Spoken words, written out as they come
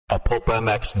a Pulp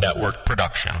MX Network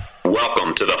production.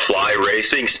 Welcome to the Fly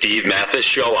Racing Steve Mathis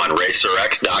Show on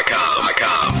RacerX.com.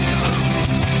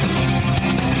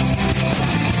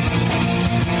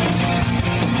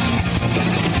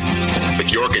 With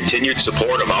your continued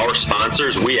support of our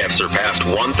sponsors, we have surpassed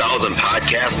 1,000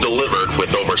 podcasts delivered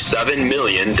with over 7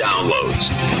 million downloads.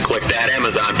 Click that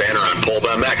Amazon banner on Pulp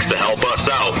MX to help us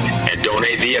out and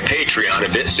donate via Patreon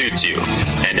if it suits you.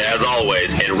 And as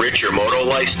always, enrich your moto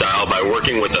lifestyle by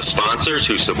working with the sponsors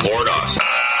who support us.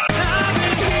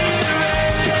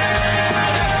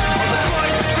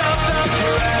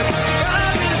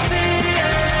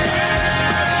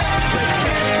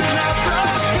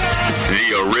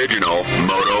 Original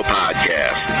Moto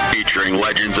Podcast, featuring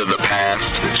legends of the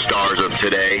past, stars of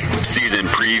today, season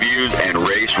previews and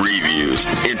race reviews,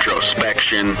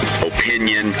 introspection,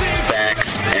 opinion,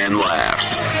 facts, and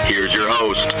laughs. Here's your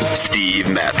host, Steve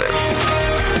Mathis.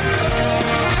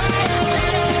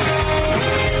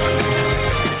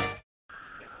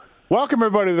 Welcome,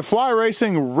 everybody, to the Fly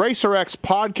Racing RacerX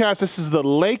podcast. This is the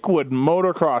Lakewood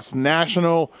Motocross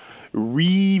National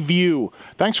Review.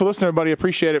 Thanks for listening, everybody.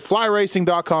 Appreciate it.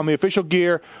 FlyRacing.com, the official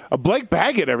gear of Blake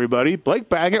Baggett, everybody. Blake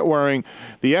Baggett wearing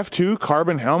the F2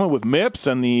 carbon helmet with MIPS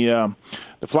and the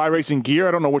Fly Racing gear.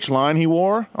 I don't know which line he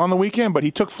wore on the weekend, but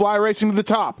he took Fly Racing to the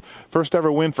top. First ever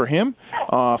win for him,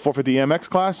 450 MX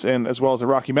class, and as well as the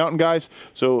Rocky Mountain guys.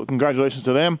 So congratulations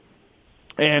to them.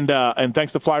 And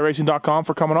thanks to FlyRacing.com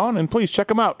for coming on, and please check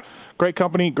them out. Great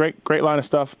company, great line of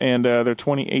stuff, and their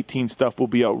 2018 stuff will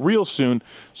be out real soon,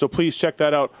 so please check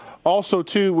that out. Also,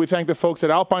 too, we thank the folks at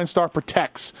Alpine Star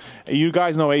Protects. You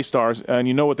guys know A-Stars, and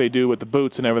you know what they do with the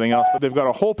boots and everything else, but they've got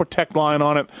a whole Protect line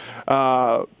on it.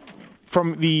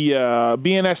 From the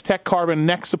BNS Tech Carbon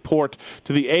neck support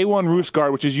to the A1 Roost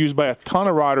Guard, which is used by a ton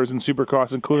of riders in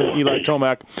Supercross, including Eli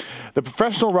Tomac. The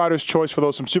professional rider's choice for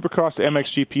those from Supercross to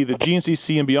MXGP, the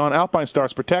GNCC and beyond. Alpine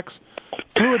Stars Protects.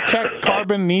 Fluid Tech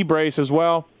Carbon knee brace as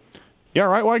well. You all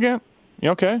right, Wygant? You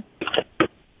okay?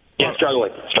 Yeah,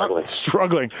 struggling.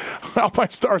 Alpine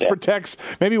Stars Protects.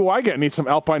 Maybe Wygant needs some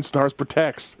Alpine Stars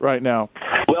Protects right now.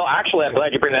 Well, actually, I'm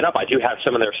glad you bring that up. I do have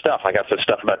some of their stuff. I got some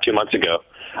stuff about 2 months ago.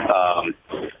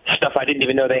 Stuff I didn't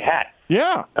even know they had.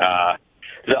 Yeah. I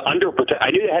knew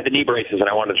they had the knee braces, and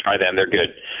I wanted to try them. They're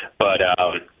good. But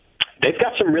they've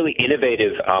got some really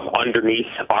innovative underneath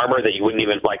armor that you wouldn't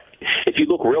even like. If you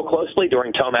look real closely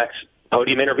during Tomac's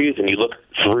podium interviews and you look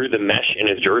through the mesh in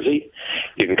his jersey,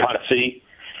 you can kind of see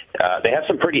they have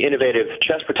some pretty innovative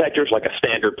chest protectors, like a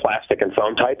standard plastic and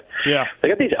foam type. Yeah. They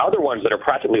got these other ones that are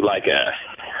practically like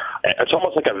it's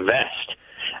almost like a vest.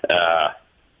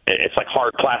 It's like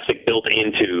hard plastic built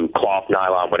into cloth,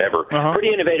 nylon, whatever. Uh-huh.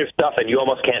 Pretty innovative stuff, and you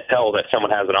almost can't tell that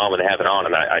someone has it on when they have it on.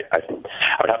 And I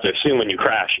would have to assume when you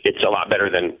crash, it's a lot better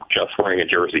than just wearing a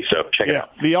jersey. So check it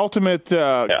out. The ultimate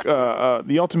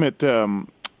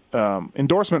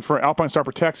endorsement for Alpine Star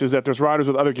Protects is that there's riders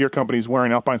with other gear companies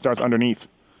wearing Alpine Stars underneath.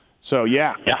 So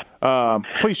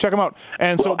please check them out.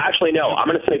 And actually, no. I'm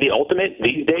going to say the ultimate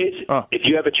these days. If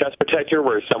you have a chest protector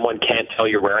where someone can't tell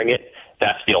you're wearing it,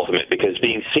 that's the ultimate, because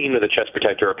being seen with a chest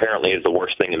protector apparently is the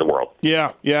worst thing in the world.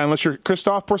 Yeah, unless you're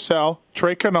Christophe Pourcel,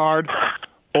 Trey Canard,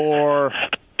 or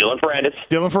Dylan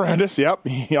Ferrandis. Yep,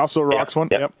 he also rocks one.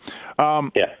 Yep.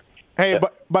 Hey,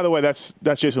 by the way, that's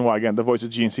Jason Wygant, the voice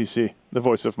of GNCC, the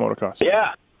voice of motocross.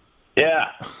 Yeah.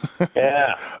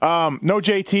 No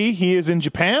JT, he is in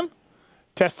Japan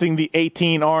testing the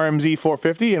 18 RMZ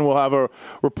 450, and we'll have a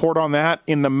report on that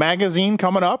in the magazine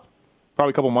coming up, probably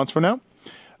a couple months from now.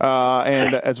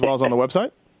 And as well as on the website.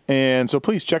 And so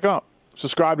please check out,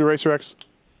 subscribe to RacerX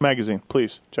magazine.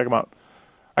 Please check them out.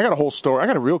 I got a whole story. I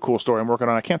got a real cool story I'm working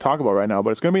on. I can't talk about right now, but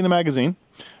it's going to be in the magazine.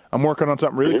 I'm working on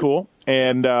something really cool,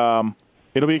 and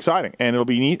it'll be exciting, and it'll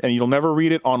be neat, and you'll never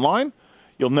read it online.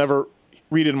 You'll never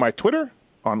read it in my Twitter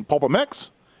on Pulp MX.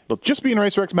 It'll just be in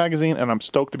RacerX magazine, and I'm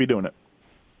stoked to be doing it.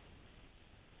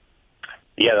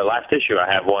 Yeah, the last issue,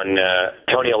 I have one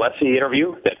Tony Alessi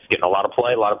interview that's getting a lot of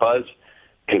play, a lot of buzz.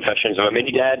 Confessions of a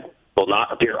Mini Dad will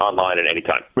not appear online at any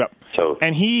time. Yep. So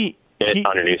and he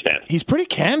on your newsstand. He's pretty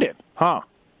candid, huh?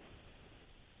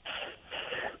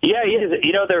 Yeah, he is.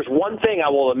 You know, there's one thing I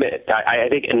will admit. I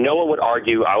think no one would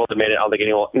argue. I will admit it. I don't think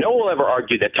anyone. No one will ever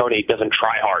argue that Tony doesn't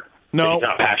try hard. No. That he's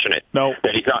not passionate. No.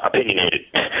 That he's not opinionated.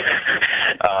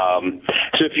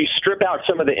 So if you strip out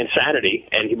some of the insanity,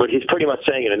 and what he's pretty much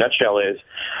saying in a nutshell is,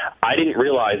 I didn't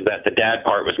realize that the dad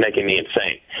part was making me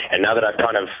insane. And now that I've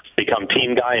kind of become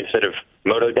team guy instead of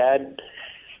moto dad,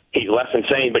 he's less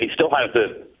insane, but he still has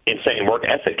the insane work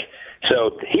ethic.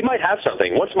 So he might have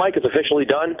something. Once Mike is officially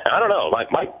done, I don't know.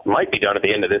 Mike might be done at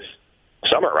the end of this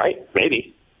summer, right?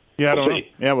 Maybe. Yeah, I don't know.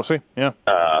 Yeah, we'll see. Yeah.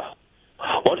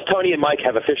 Tony and Mike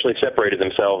have officially separated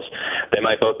themselves, they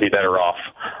might both be better off.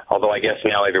 Although I guess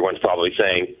now everyone's probably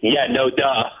saying, yeah, no,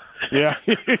 duh. Yeah,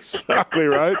 exactly,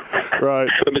 right. Right.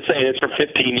 I've been saying this for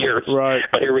 15 years. Right.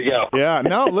 But here we go. Yeah,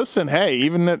 no, listen, hey,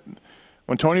 even that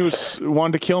when Tony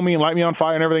wanted to kill me and light me on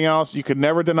fire and everything else, you could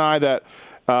never deny that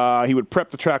he would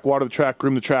prep the track, water the track,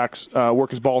 groom the tracks,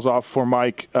 work his balls off for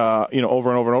Mike, over and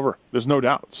over and over. There's no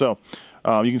doubt. So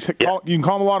you can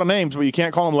call him a lot of names, but you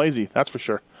can't call him lazy. That's for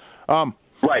sure.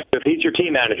 Right. If he's your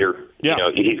team manager,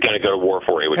 he's going to go to war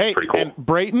for you, which is pretty cool. And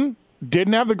Brayton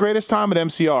didn't have the greatest time at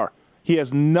MCR. He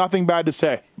has nothing bad to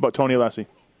say about Tony Alessi.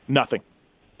 Nothing.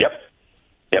 Yep.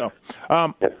 So,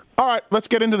 all right, let's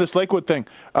get into this Lakewood thing.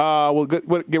 We'll get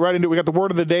right into it. We got the word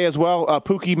of the day as well.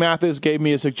 Pookie Mathis gave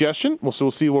me a suggestion. We'll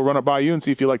see. We'll run it by you and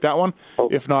see if you like that one.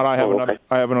 If not, I have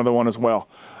another one as well.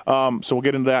 So we'll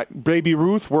get into that. Baby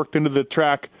Ruth worked into the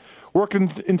track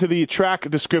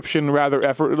description rather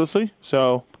effortlessly.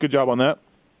 So good job on that.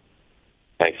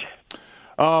 Thanks.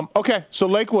 Okay, so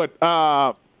Lakewood.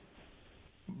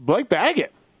 Blake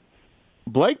Baggett.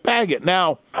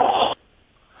 Now,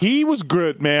 he was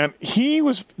good, man. He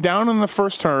was down in the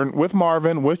first turn with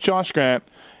Marvin, with Josh Grant,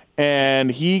 and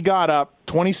he got up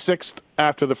 26th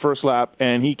after the first lap,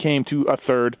 and he came to a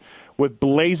third with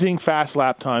blazing fast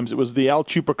lap times. It was the El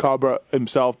Chupacabra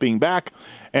himself being back.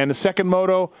 And the second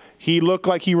moto, he looked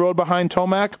like he rode behind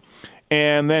Tomac,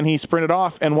 and then he sprinted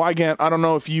off. And Wygant, I don't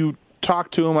know if you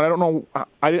talked to him. I don't know.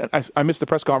 I missed the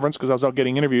press conference because I was out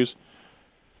getting interviews.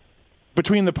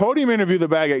 Between the podium interview that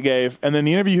Baggett gave and then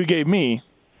the interview he gave me,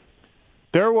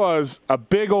 there was a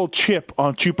big old chip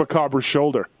on Chupacabra's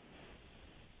shoulder.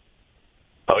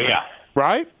 Oh, yeah.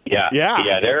 Right? Yeah.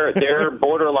 They're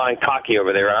borderline cocky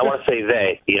over there, and I want to say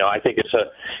they. I think it's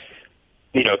to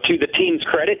the team's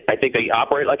credit, I think they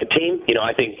operate like a team.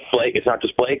 I think Blake, it's not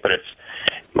just Blake, but it's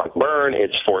Mark Byrne,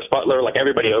 it's Forrest Butler, like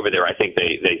everybody over there. I think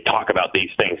they talk about these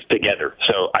things together.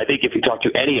 So I think if you talk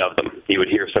to any of them, you would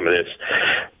hear some of this.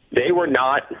 They were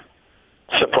not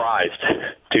surprised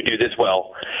to do this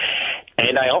well,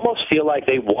 and I almost feel like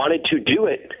they wanted to do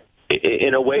it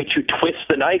in a way to twist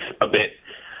the knife a bit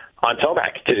on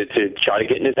Tomac to try to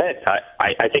get in his head.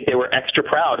 I think they were extra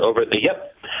proud over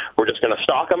we're just going to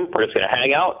stalk him, we're just going to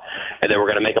hang out, and then we're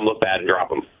going to make him look bad and drop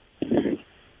him.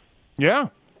 Yeah,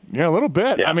 a little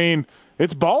bit. Yeah. I mean,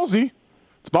 it's ballsy.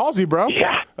 It's ballsy, bro.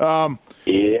 Yeah.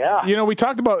 We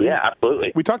talked about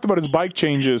absolutely. We talked about his bike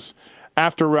changes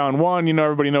after round one.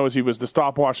 Everybody knows he was the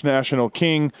stopwatch national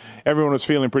king. Everyone was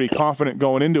feeling pretty confident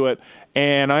going into it,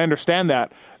 and I understand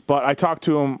that. But I talked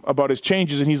to him about his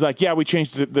changes, and he's like, yeah, we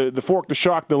changed the fork, the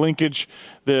shock, the linkage,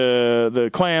 the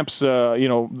clamps,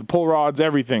 the pull rods,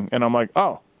 everything. And I'm like,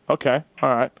 oh, okay, all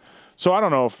right. So I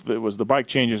don't know if it was the bike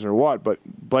changes or what, but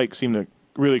Blake seemed to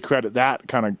really credit that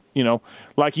kind of,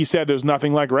 like he said, there's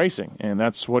nothing like racing, and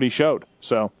that's what he showed.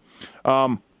 So,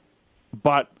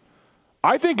 but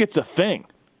I think it's a thing.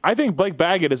 I think Blake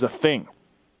Baggett is a thing.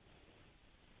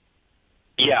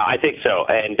 Yeah, I think so.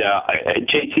 And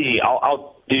JT,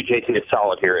 I'll do JT a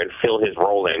solid here and fill his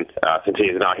role in since he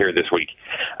is not here this week.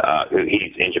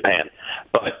 He's in Japan.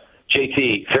 But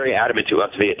JT, very adamant to us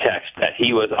via text that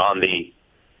he was on the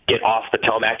get off the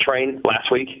Tomac train last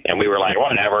week, and we were like,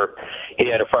 whatever. He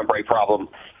had a front brake problem.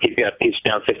 He's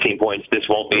down 15 points. This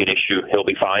won't be an issue. He'll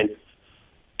be fine.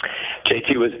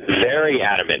 JT was very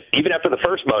adamant, even after the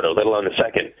first moto, let alone the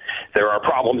second. There are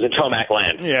problems in Tomac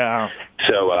land. Yeah.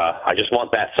 So I just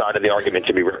want that side of the argument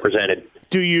to be represented.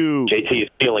 JT is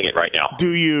feeling it right now. Do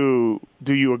you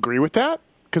agree with that?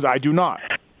 Because I do not.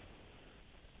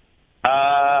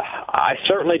 I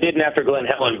certainly didn't after Glen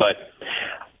Helen, but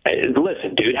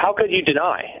listen, dude, how could you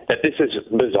deny that this is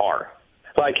bizarre?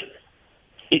 Like,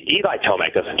 Eli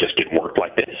Tomac doesn't just get worked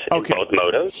like this in both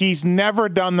motos. He's never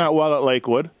done that well at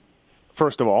Lakewood,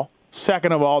 first of all.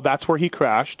 Second of all, that's where he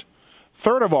crashed.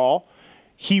 Third of all,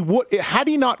 had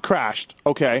he not crashed,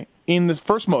 in the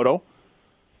first moto,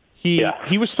 he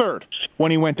was third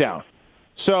when he went down.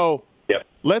 So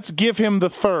let's give him the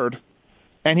third,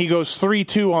 and he goes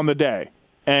 3-2 on the day.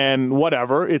 And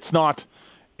whatever, it's not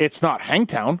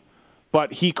Hangtown,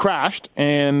 but he crashed,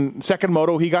 and second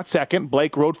moto, he got second.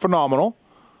 Blake rode phenomenal.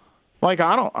 Like,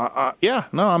 I'm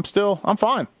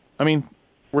fine. I mean,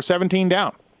 we're 17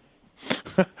 down.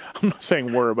 I'm not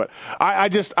saying we're, but I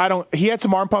don't, he had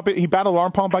some arm pump. He battled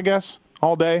arm pump, I guess,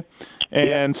 all day.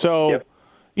 And talk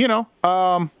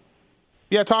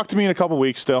to me in a couple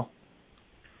weeks still.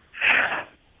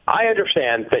 I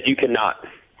understand that you cannot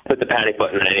put the panic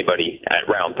button on anybody at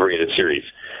round 3 of the series.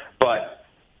 But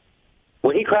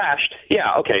when he crashed,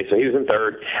 so he was in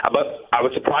third. But I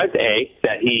was surprised,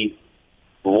 that he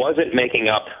wasn't making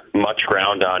up much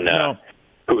ground on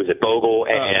who was it, Bogle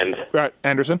and right,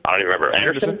 Anderson. I don't even remember.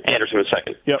 Anderson was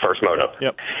second, first moto.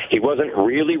 Yep. He wasn't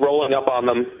really rolling up on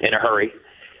them in a hurry.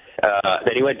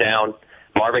 Then he went down.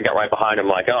 Marvin got right behind him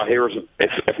like, oh,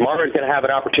 if Marvin's going to have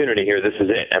an opportunity here, this is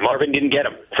it. And Marvin didn't get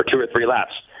him for 2 or 3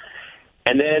 laps.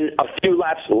 And then a few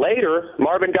laps later,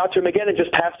 Marvin got to him again and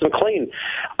just passed him clean.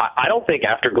 I don't think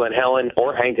after Glen Helen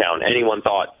or Hangtown anyone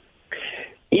thought,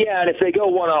 yeah, and if they go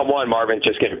one-on-one, Marvin's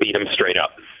just going to beat him straight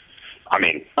up. I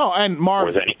mean,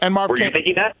 Marv were you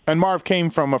thinking that? And Marv came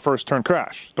from a first-turn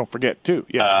crash. Don't forget, too.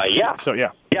 Yeah.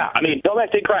 Yeah, I mean,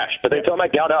 Tomac did crash, but then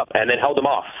Tomac got up and then held him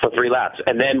off for 3 laps.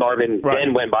 And then Marvin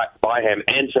then went by him,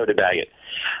 and so did Baggett.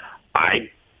 I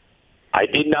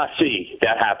did not see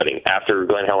that happening after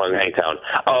Glen Helen and Hangtown.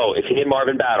 Oh, if he and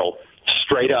Marvin battle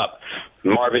straight up,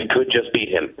 Marvin could just beat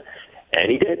him.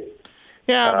 And he did.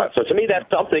 Yeah. So to me, that's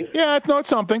something. Yeah, it's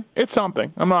something. It's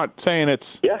something. I'm not saying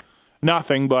it's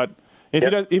nothing, but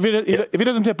if he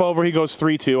doesn't tip over, he goes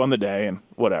 3-2 on the day and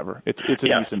whatever. It's a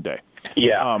decent day.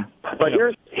 Yeah. But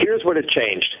here's what has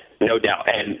changed, no doubt.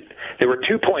 And there were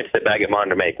 2 points that Baggett wanted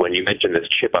to make when you mentioned this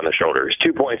chip on the shoulder. His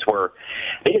 2 points were,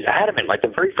 he's adamant, like the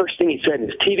very first thing he said in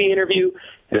his TV interview,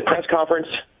 in the press conference,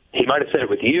 he might have said it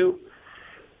with you,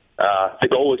 the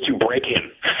goal was to break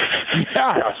him.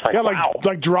 Yeah,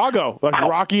 like Drago, like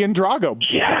Rocky and Drago.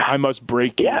 Yeah. I must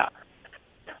break you. Yeah.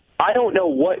 I don't know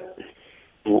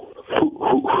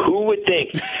who would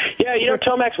think,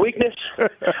 Tomac's weakness?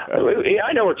 Yeah,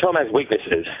 I know where Tomac's weakness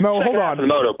is. No, hold on. The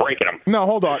moto, breaking him. No,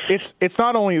 hold on. It's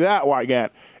not only that,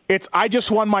 Wygant. I just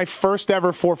won my first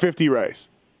ever 450 race.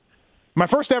 My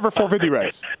first ever 450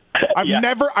 race. I've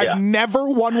never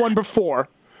won one before.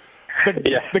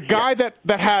 The guy that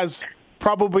has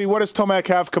probably, what does Tomac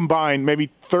have combined? Maybe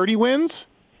 30 wins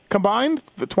combined?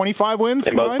 The 25 wins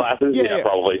in combined? both classes? Yeah,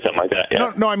 probably something like that.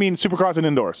 Yeah. No, I mean Supercross and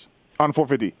indoors on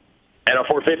 450. And a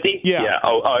 450? Yeah.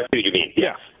 Oh, I see what you mean.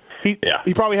 Yeah. He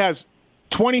probably has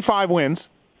 25 wins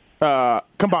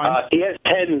combined. He has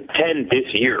 10 this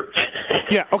year.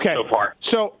 Yeah, okay. So far.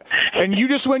 So, and you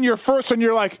just win your first and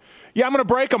you're like, yeah, I'm going to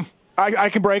break him. I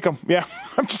can break him. Yeah.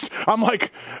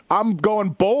 I'm going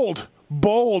bold.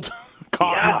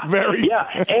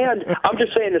 Yeah, and I'm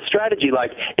just saying the strategy,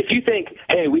 like, if you think,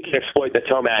 hey, we can exploit that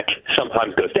Tomac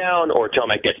sometimes goes down or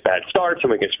Tomac gets bad starts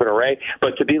and we can spin array,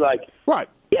 but to be like, right.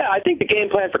 Yeah, I think the game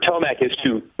plan for Tomac is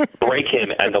to break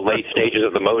him in the late stages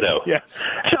of the moto. Yes.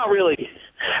 It's not really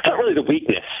the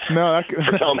weakness for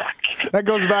Tomac. That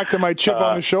goes back to my chip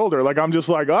on the shoulder. Like, I'm just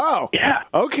like, oh, yeah,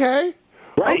 okay.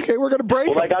 Right. Okay, we're going to break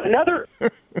him. I got another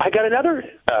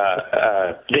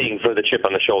thing for the chip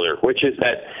on the shoulder, which is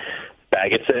that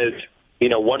Baggett says,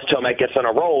 once Tomac gets on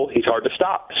a roll, he's hard to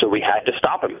stop. So we had to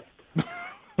stop him.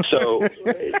 So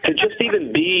to just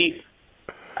even be,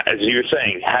 as you were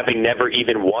saying, having never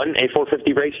even won a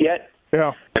 450 race yet,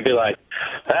 and be like,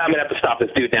 I'm going to have to stop this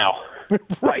dude now.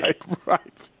 Right.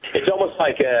 It's almost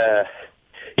like,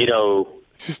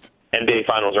 just NBA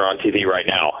Finals are on TV right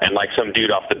now, and like some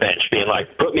dude off the bench being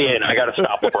like, "Put me in. I got to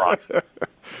stop LeBron."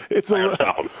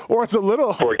 Stop him. Or it's a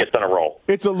little before he gets on a roll.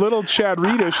 It's a little Chad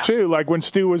Reedish too, like when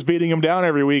Stu was beating him down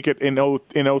every week in 02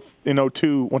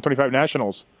 125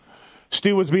 Nationals.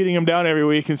 Stu was beating him down every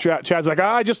week, and Chad's like,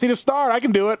 I just need a start. I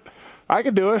can do it. And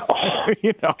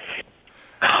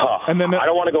then I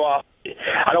don't want to go off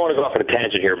on a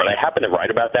tangent here, but I happened to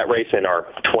write about that race in our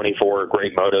 24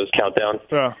 Great Motos countdown.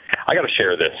 Yeah. I got to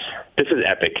share this. This is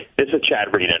epic. This is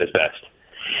Chad Reed at his best.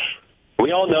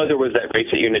 We all know there was that race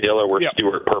at Unadilla where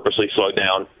Stewart purposely slowed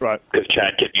down, right? Because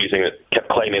Chad kept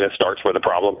claiming the starts were the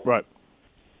problem, right?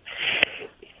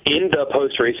 In the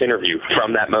post-race interview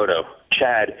from that moto,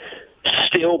 Chad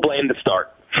still blamed the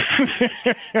start.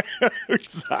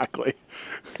 Exactly.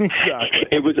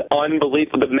 It was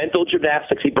unbelievable. The mental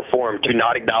gymnastics he performed to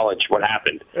not acknowledge what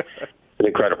happened was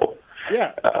incredible.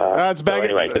 Yeah, that's back.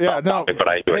 Anyway, topic, but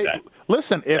I enjoyed that.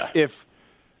 Listen, if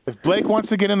Blake wants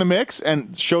to get in the mix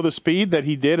and show the speed that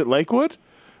he did at Lakewood,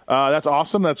 that's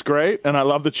awesome. That's great, and I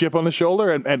love the chip on the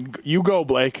shoulder. And you go,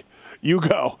 Blake. You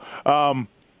go.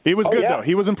 He was good though.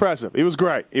 He was impressive. He was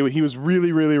great. He was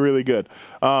really, really, really good.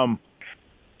 And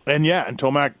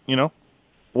Tomac,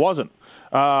 wasn't.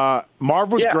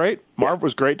 Marv was great. Marv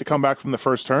was great to come back from the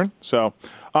first turn. So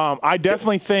I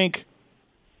definitely think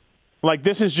like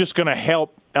this is just going to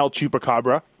help El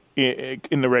Chupacabra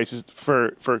in the races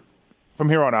from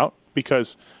here on out,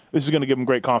 because this is going to give him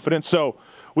great confidence. So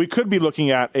we could be looking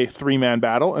at a 3-man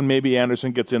battle, and maybe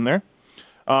Anderson gets in there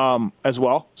as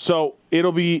well. So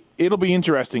it'll be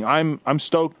interesting. I'm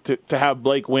stoked to have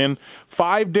Blake win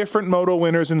 5 different moto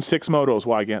winners in 6 motos.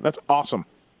 Wygant, that's awesome.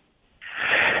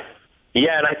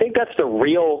 Yeah, and I think that's the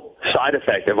real side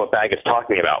effect of what Baggett's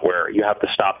talking about, where you have to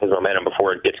stop his momentum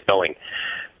before it gets going.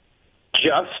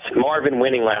 Just Marvin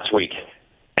winning last week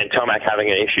and Tomac having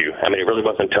an issue. I mean, it really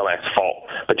wasn't Tomac's fault,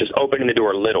 but just opening the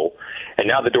door a little, and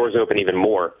now the door's open even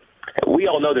more. We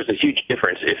all know there's a huge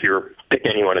difference if you're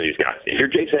picking any one of these guys. If you're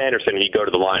Jason Anderson and you go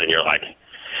to the line and you're like,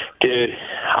 dude,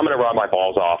 I'm going to run my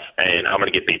balls off, and I'm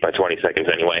going to get beat by 20 seconds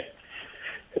anyway.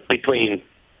 Between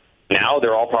now,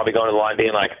 they're all probably going to the line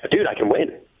being like, dude, I can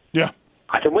win. Yeah.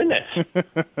 I can win this.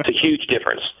 It's a huge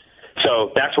difference.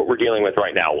 So that's what we're dealing with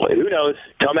right now. Who knows?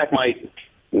 Tomac might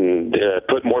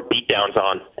put more beatdowns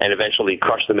on and eventually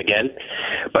crush them again.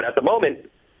 But at the moment,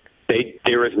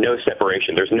 there is no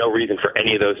separation. There's no reason for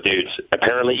any of those dudes,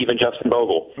 apparently even Justin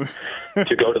Bogle,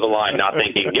 to go to the line not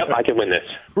thinking, yep, I can win this.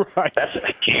 Right. That's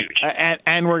huge.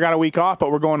 And we're got a week off,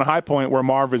 but we're going to High Point where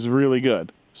Marv is really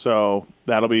good. So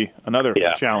that'll be another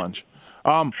challenge.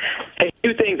 Hey,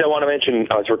 two things I want to mention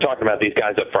as we're talking about these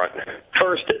guys up front.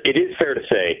 First, it is fair to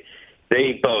say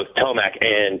they both, Tomac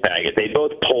and Baggett, they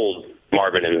both pulled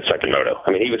Marvin in the second moto.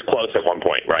 I mean, he was close at one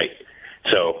point, right?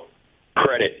 So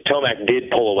credit. Tomac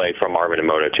did pull away from Marvin in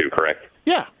Moto 2, correct?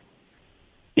 Yeah.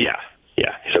 Yeah.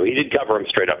 So he did cover him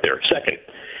straight up there. Second,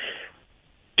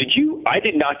 I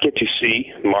did not get to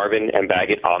see Marvin and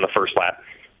Baggett on the first lap.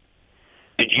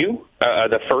 Did you?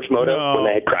 The first moto when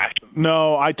they had crashed?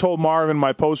 No, I told Marvin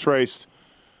my post-race.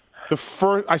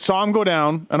 I saw him go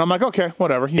down, and I'm like, okay,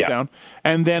 whatever, he's down.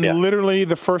 And then literally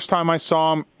the first time I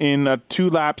saw him in 2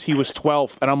 laps, he was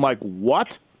 12th. And I'm like,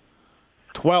 what?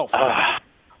 12th.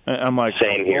 And I'm like,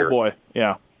 same here. Oh, boy.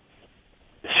 Yeah.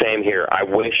 Same here. I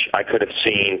wish I could have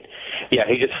seen. Yeah,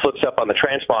 he just flips up on the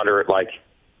transponder at like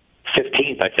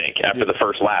 15th, I think, after the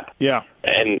first lap. Yeah.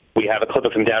 And we have a clip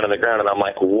of him down on the ground, and I'm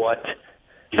like, what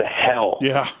the hell?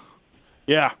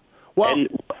 Yeah. Well, and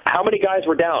how many guys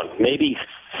were down? Maybe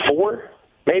 4?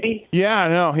 Maybe? Yeah,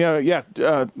 no,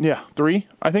 yeah, 3,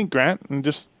 I think, Grant, and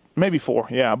just maybe 4,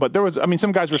 yeah. But there was, I mean,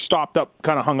 some guys were stopped up,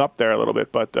 kind of hung up there a little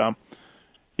bit, but,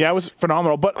 yeah, it was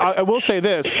phenomenal. But I will say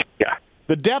this. Yeah.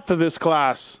 The depth of this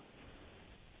class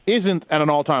isn't at an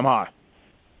all-time high.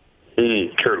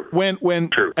 True.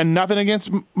 True. And nothing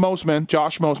against Mosman,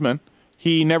 Josh Mosman.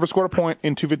 He never scored a point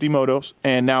in 250 motos,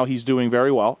 and now he's doing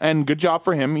very well. And good job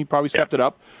for him. He probably stepped it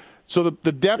up. So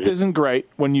the depth isn't great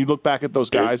when you look back at those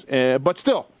guys. But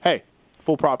still, hey,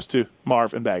 full props to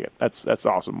Marv and Baggett. That's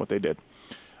awesome what they did.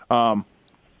 I'm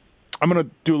going to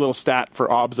do a little stat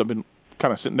for OBS. I've been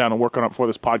kind of sitting down and working on it before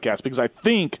this podcast because I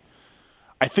think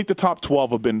the top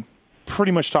 12 have been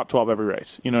pretty much top 12 every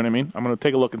race. You know what I mean? I'm going to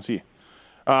take a look and see.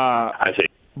 I see.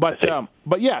 But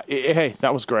yeah, hey,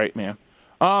 that was great, man.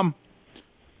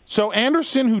 So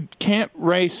Anderson, who can't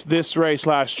race this race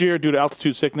last year due to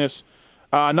altitude sickness,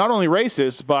 not only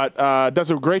races, but does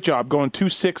a great job going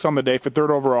 2.6 on the day for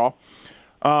 3rd overall.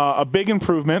 A big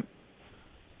improvement.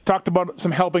 Talked about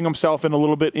some helping himself in a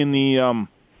little bit in the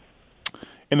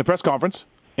press conference,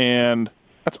 and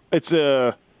it's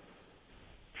an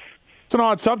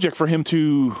odd subject for him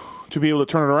to be able to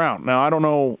turn it around. Now, I don't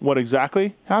know what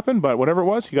exactly happened, but whatever it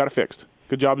was, he got it fixed.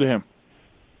 Good job to him.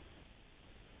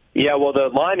 Yeah, well, the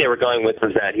line they were going with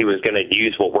was that he was going to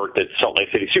use what worked at Salt Lake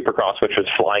City Supercross, which was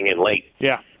flying in late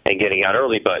and getting out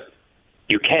early, but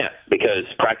you can't because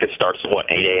practice starts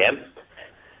at, 8 a.m.?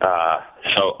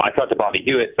 So I talked to Bobby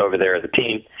Hewitt over there at the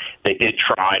team. They did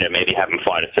try to maybe have him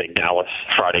fly to, say, Dallas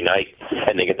Friday night,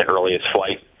 and they get the earliest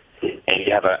flight, and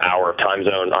you have an hour of time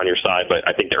zone on your side, but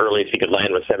I think the earliest he could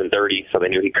land was 7:30, so they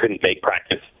knew he couldn't make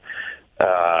practice.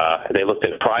 They looked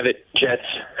at private jets,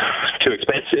 too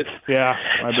expensive. Yeah.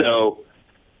 So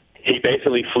he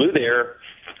basically flew there,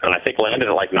 and I think landed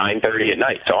at like 9:30 at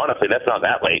night. So honestly, that's not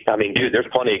that late. I mean, dude, there's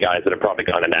plenty of guys that have probably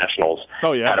gone to nationals,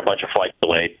 had a bunch of flights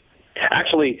delayed.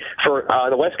 Actually, for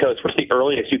the West Coast, what's the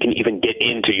earliest you can even get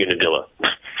into Unadilla,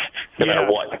 no matter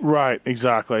what? Right,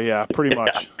 exactly, yeah, pretty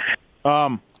much.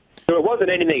 So it wasn't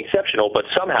anything exceptional, but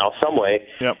somehow, some way,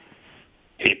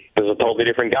 he was a totally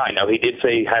different guy. Now, he did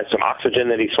say he had some oxygen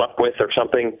that he slept with or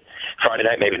something Friday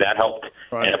night. Maybe that helped,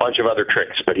 and a bunch of other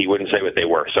tricks, but he wouldn't say what they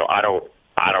were. So I don't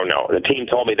know. The team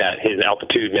told me that his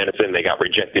altitude medicine, they got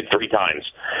rejected 3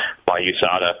 times by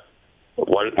USADA.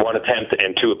 One attempt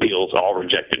and 2 appeals, all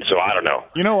rejected. So I don't know.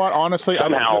 You know what? Honestly,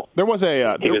 somehow there was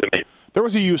a there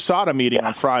was a USADA meeting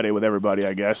on Friday with everybody,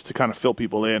 I guess, to kind of fill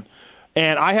people in,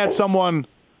 and I had someone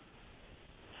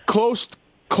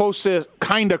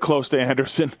kind of close to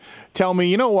Anderson tell me,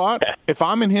 you know what? If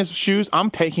I'm in his shoes, I'm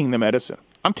taking the medicine.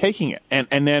 I'm taking it, and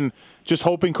then just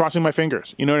hoping, crossing my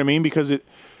fingers. You know what I mean? Because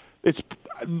it's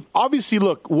obviously,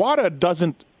 look, WADA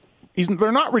doesn't.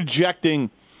 They're not rejecting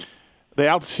the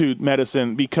altitude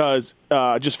medicine because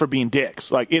just for being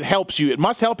dicks. Like, it helps you. It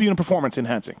must help you in performance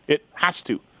enhancing. It has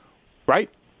to, right?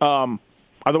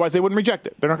 Otherwise, they wouldn't reject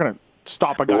it. They're not going to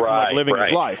stop a guy from like, living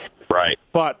his life. Right.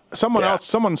 But someone else,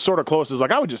 someone sort of close is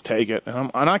like, I would just take it,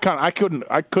 and I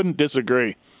couldn't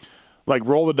disagree. Like,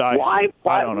 roll the dice. Why?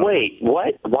 I don't know. Wait,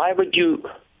 what? Why would you?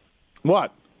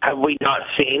 What? Have we not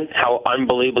seen how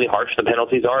unbelievably harsh the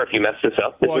penalties are if you mess this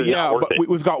up? Well, yeah, but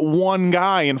we've got one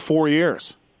guy in 4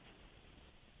 years.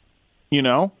 You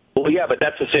know? Well, yeah, but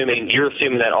that's you're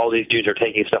assuming that all these dudes are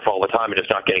taking stuff all the time and just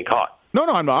not getting caught. No,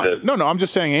 I'm not. No, I'm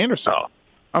just saying Anderson. Oh.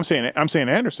 I'm saying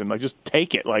Anderson. Like, just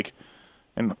take it, like,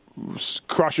 and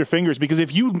cross your fingers, because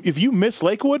if you miss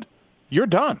Lakewood, you're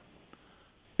done.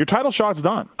 Your title shot's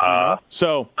done.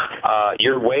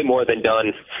 You're way more than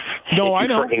done. No, I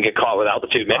know. If you freaking get caught with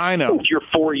altitude, man. I know. You're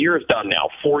 4 years done now.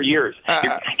 4 years.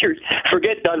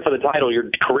 Forget done for the title. Your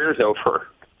career's over.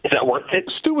 Is that worth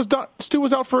it? Stu was done. Stu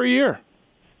was out for a year.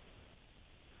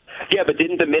 Yeah, but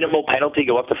didn't the minimal penalty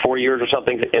go up to 4 years or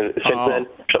something since then? Something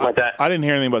like that? I didn't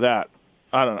hear anything about that.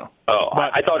 I don't know. Oh,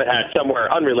 but I thought it had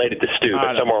somewhere unrelated to Stu,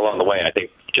 but somewhere along the way, I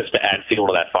think, just to add fuel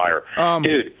to that fire.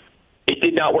 Dude, it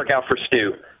did not work out for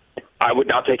Stu. I would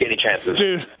not take any chances.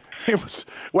 Dude, it was,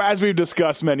 well, as we've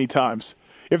discussed many times,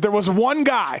 if there was one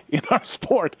guy in our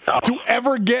sport to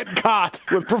ever get caught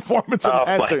with performance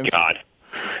enhancers. Oh, my God.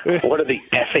 What are the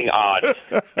effing odds?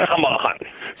 Come on.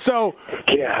 So,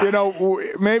 you know,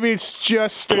 maybe it's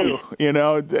just Stu. You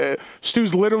know,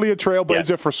 Stu's literally a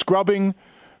trailblazer for scrubbing,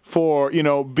 for, you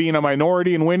know, being a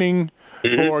minority and winning,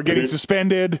 for getting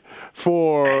suspended,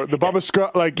 for the Bubba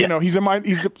Scrub. Like, you know, he's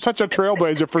such a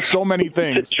trailblazer for so many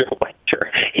things. He's a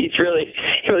trailblazer. He really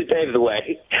paved the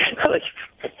way. Like,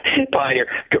 pioneer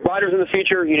riders in the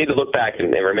future, you need to look back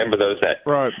and remember those that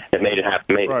made it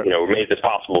happen, made this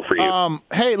possible for you.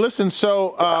 Hey, listen,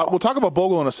 so we'll talk about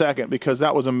Bogle in a second, because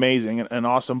that was amazing and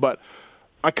awesome. But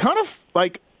I kind of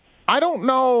I don't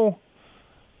know.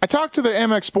 I talked to the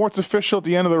MX Sports official at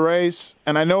the end of the race,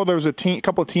 and I know there was a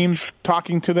couple of teams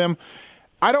talking to them.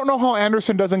 I don't know how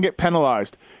Anderson doesn't get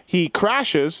penalized. He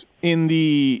crashes in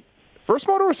the first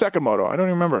moto or second moto? I don't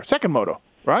even remember. Second moto,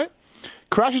 right?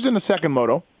 Crashes in the second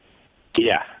moto.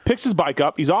 Yeah. Picks his bike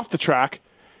up. He's off the track.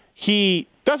 He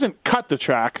doesn't cut the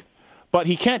track, but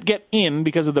he can't get in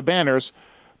because of the banners.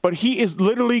 But he is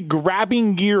literally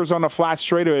grabbing gears on a flat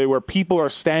straightaway where people are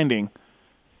standing,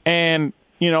 and,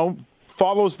 you know,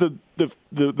 follows the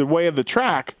way of the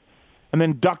track, and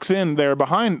then ducks in there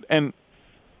behind. And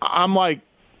I'm like,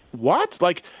 what?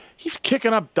 Like, he's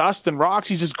kicking up dust and rocks.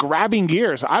 He's just grabbing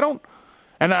gears. I don't.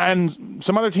 And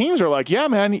some other teams are like, yeah,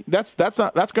 man, that's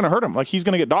going to hurt him. Like, he's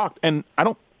going to get docked. And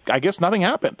I guess nothing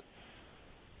happened.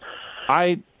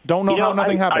 I don't know how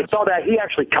nothing happened. I saw that he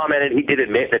actually commented. He did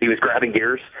admit that he was grabbing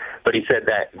gears, but he said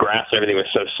that grass and everything was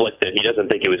so slick that he doesn't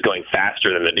think it was going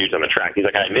faster than the dudes on the track. He's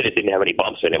like, I admit it didn't have any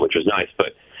bumps in it, which was nice,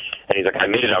 and he's like, I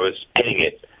admitted I was hitting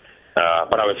it,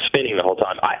 but I was spinning the whole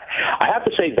time. I have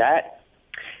to say that.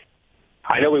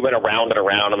 I know we went around and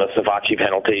around on the Savachi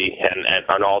penalty and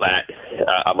on all that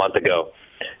a month ago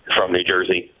from New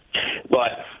Jersey,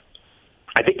 but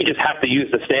I think you just have to use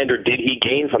the standard, did he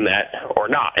gain from that or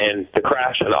not? And the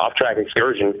crash and the off-track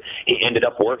excursion, he ended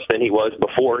up worse than he was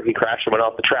before he crashed and went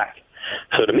off the track.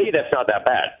 So to me, that's not that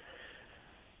bad.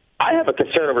 I have a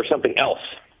concern over something else.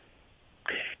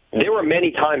 There were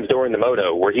many times during the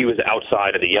moto where he was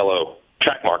outside of the yellow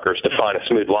track markers to find a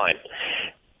smooth line.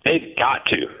 They've got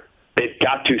to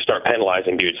start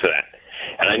penalizing dudes for that.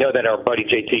 And I know that our buddy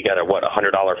JT got a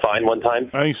 $100 fine one time?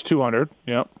 I think it's 200,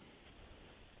 yeah.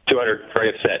 200, very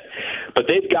upset. But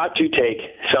they've got to take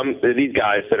some of these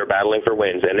guys that are battling for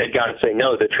wins, and they've got to say,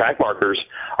 no, the track markers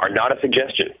are not a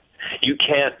suggestion. You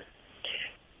can't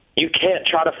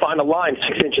try to find a line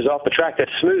 6 inches off the track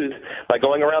that's smooth by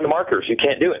going around the markers. You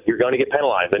can't do it. You're going to get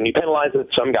penalized. And you penalize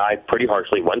some guy pretty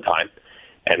harshly one time,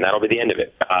 and that'll be the end of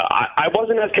it. I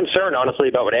wasn't as concerned, honestly,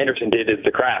 about what Anderson did at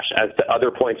the crash as to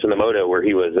other points in the moto where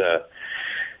he was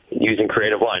using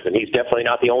creative lines. And he's definitely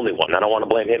not the only one. I don't want to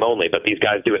blame him only, but these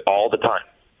guys do it all the time.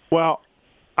 Well,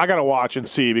 I got to watch and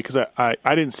see, because I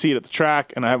didn't see it at the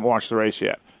track, and I haven't watched the race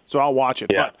yet. So I'll watch it.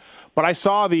 Yeah. But I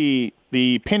saw the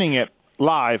pinning it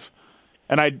live,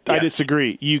 and I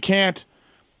disagree. You can't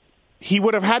 – he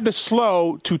would have had to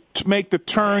slow to make the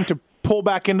turn to pull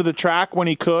back into the track when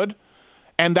he could,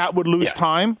 and that would lose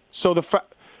time. So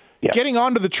getting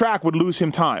onto the track would lose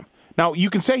him time. Now, you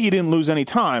can say he didn't lose any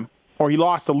time, or he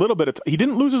lost a little bit of time. He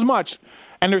didn't lose as much,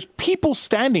 and there's people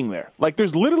standing there. Like,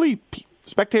 there's literally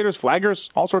spectators, flaggers,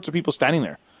 all sorts of people standing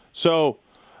there. So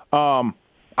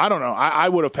I don't know. I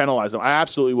would have penalized him. I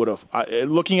absolutely would have.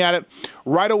 Looking at it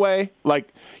right away,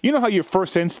 like, you know how your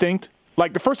first instinct,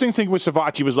 like the first instinct with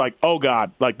Savachi was like, oh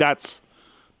God, like that's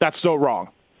so wrong,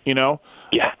 you know?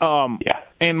 Yeah. Yeah.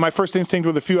 And my first instinct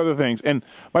with a few other things. And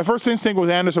my first instinct with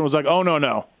Anderson was like, oh,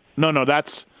 no,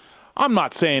 that's, I'm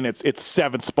not saying it's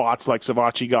 7 spots like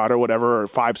Savachi got or whatever, or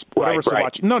 5, whatever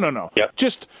right. Savachi. No. Yep.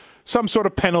 Just some sort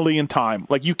of penalty in time.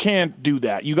 Like, you can't do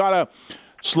that. You got to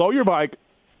slow your bike,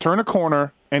 turn a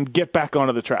corner, and get back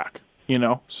onto the track, you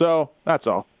know? So that's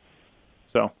all.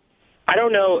 So I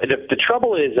don't know. The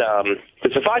trouble is the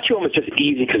Savachi one was just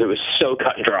easy because it was so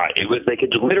cut and dry. They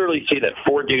could literally see that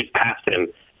 4 dudes passed him,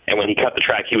 and when he cut the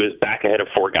track, he was back ahead of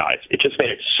 4 guys. It just made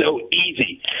it so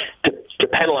easy to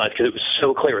penalize because it was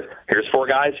so clear. Here's 4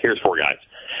 guys, here's 4 guys.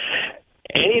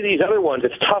 Any of these other ones,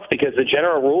 it's tough because the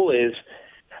general rule is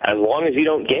as long as you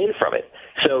don't gain from it.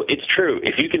 So it's true.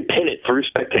 If you can pin it through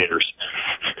spectators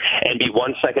and be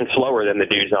 1 second slower than the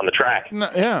dudes on the track,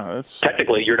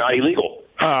 technically you're not illegal.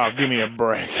 Oh, give me a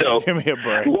break. So, give me a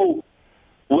break. Well,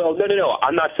 no.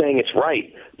 I'm not saying it's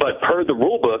right, but per the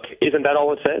rule book, isn't that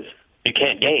all it says? You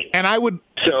can't gain. And I would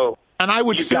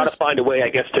you've got to find a way, I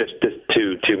guess,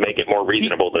 to make it more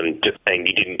reasonable than just saying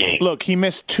you didn't gain. Look, he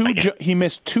missed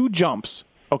 2 jumps,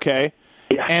 okay?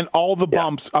 Yeah. And all the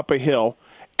bumps up a hill,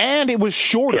 and it was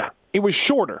shorter. Yeah. It was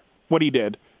shorter what he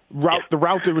did. The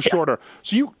route that was shorter.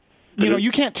 So you know,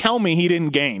 you can't tell me he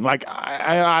didn't gain. Like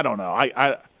I don't know.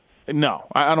 I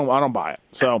don't buy it.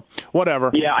 So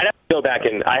whatever. Yeah, I'd have to go back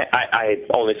and I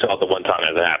only saw it the one time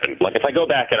as it happened. Like if I go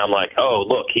back and I'm like, oh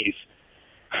look, he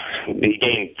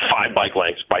gained 5 bike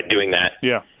lengths by doing that.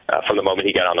 Yeah. From the moment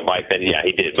he got on the bike, then yeah,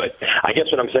 he did. But I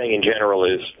guess what I'm saying in general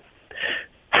is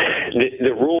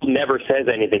the rule never says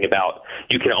anything about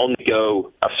you can only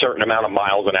go a certain amount of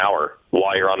miles an hour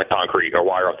while you're on the concrete or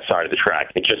while you're off the side of the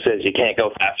track. It just says you can't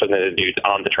go faster than the dudes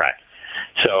on the track.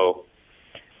 So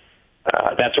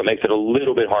that's what makes it a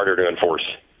little bit harder to enforce.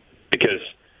 Because,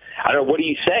 I don't know, what do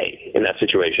you say in that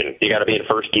situation? You got to be in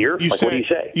first gear? What do you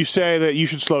say? You say that you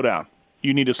should slow down.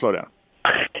 You need to slow down.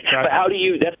 But how do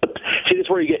you, this is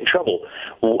where you get in trouble.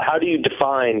 How do you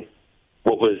define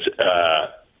what was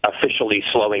officially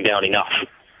slowing down enough?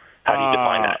 How do you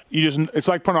define that? It's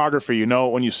like pornography. You know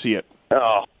it when you see it.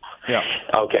 Oh. Yeah.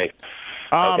 Okay.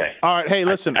 Okay. All right. Hey,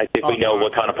 listen. I think we know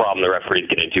what kind of problem the referees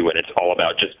get into when it's all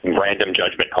about just random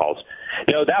judgment calls.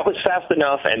 No, that was fast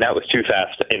enough, and that was too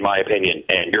fast, in my opinion,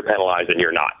 and you're penalized and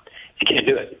you're not. You can't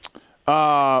do it.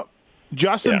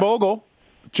 Justin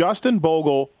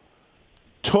Bogle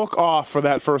took off for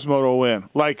that first moto win.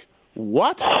 Like,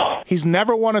 what? He's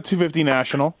never won a 250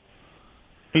 national.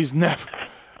 He's never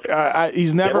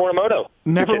won a moto.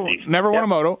 Never won a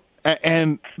moto,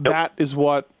 and that is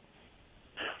what.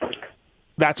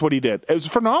 That's what he did. It was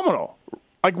phenomenal.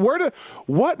 Like, what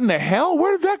in the hell?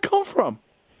 Where did that come from?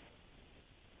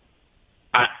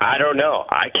 I don't know.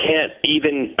 I can't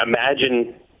even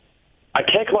imagine. I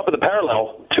can't come up with a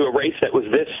parallel to a race that was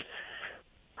this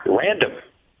random.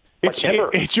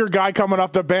 It's your guy coming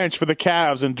off the bench for the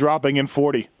Cavs and dropping in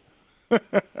 40.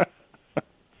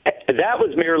 That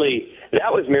was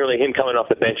merely him coming off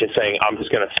the bench and saying, "I'm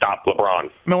just going to stop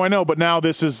LeBron." No, I know, but now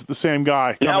this is the same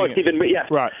guy. Now it's even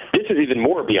right. This is even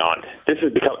more beyond. This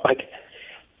has become like,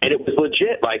 and it was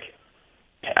legit. Like,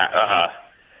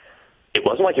 it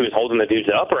wasn't like he was holding the dudes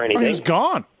up or anything. Oh, he was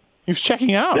gone. He was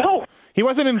checking out. No, he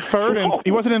wasn't in third,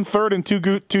 and two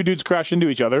dudes crashed into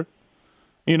each other.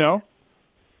 You know,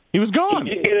 he was gone.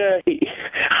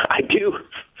 I do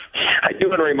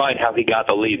want to remind how he got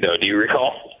the lead, though. Do you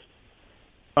recall?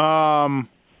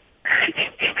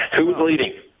 Who was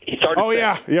leading? He started. Oh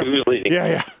yeah. Who was leading?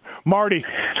 Yeah. Marty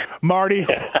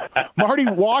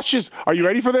washes. Are you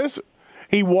ready for this?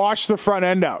 He washed the front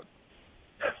end out.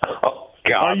 Oh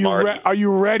God, Are you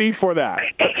ready for that?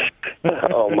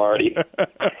 Oh, Marty.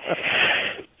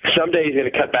 Someday he's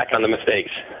going to cut back on the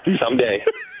mistakes. Someday.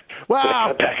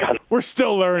 Wow. We're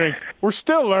still learning.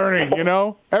 You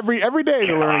know, every day is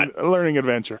a learning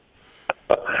adventure.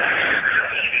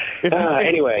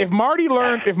 Anyway, if Marty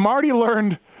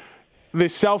learned the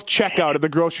self-checkout at the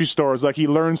grocery stores, like he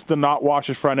learns to not wash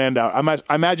his front end out, I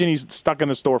imagine he's stuck in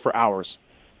the store for hours.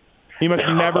 He must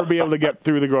never be able to get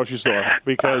through the grocery store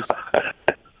because,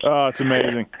 it's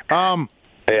amazing.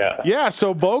 Yeah.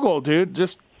 So Bogle, dude,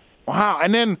 just wow.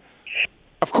 And then,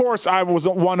 of course, I was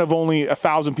one of only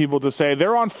 1,000 people to say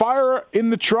they're on fire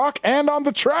in the truck and on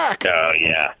the track. Oh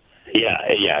yeah,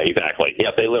 exactly.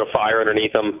 Yep, they lit a fire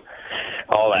underneath them.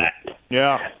 All that.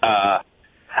 Yeah.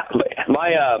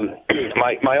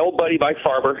 My old buddy Mike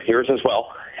Farber, yours as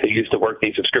well, who used to work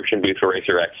the subscription booth for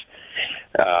Racer X.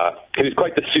 He was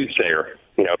quite the soothsayer.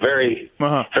 very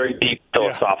deep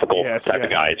philosophical type of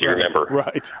guy, as you remember.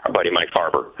 Right. Our buddy Mike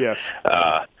Farber. Yes.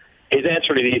 His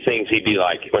answer to these things, he'd be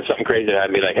like, when something crazy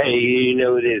happened, he'd be like, hey,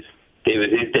 it is. It was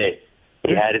his day.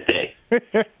 He had his day.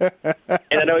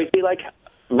 And I'd always be like,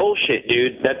 bullshit,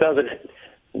 dude.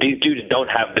 These dudes don't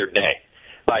have their day.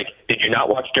 Like, did you not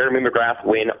watch Jeremy McGrath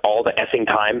win all the effing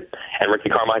time and Ricky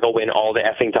Carmichael win all the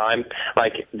effing time?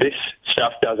 Like, this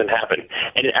stuff doesn't happen.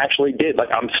 And it actually did.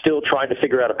 Like, I'm still trying to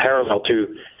figure out a parallel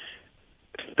to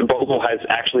Bogle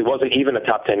wasn't even a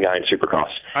top 10 guy in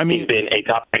Supercross. I mean, he's been a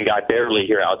top 10 guy barely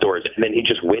here outdoors, and then he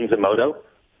just wins a moto.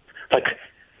 Like,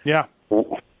 yeah.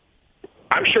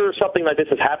 I'm sure something like this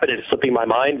has happened and it's slipping my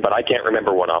mind, but I can't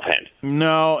remember one offhand.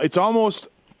 No, it's almost...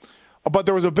 But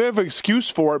there was a bit of an excuse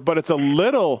for it, but it's a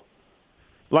little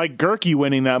like Gerke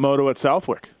winning that moto at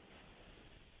Southwick.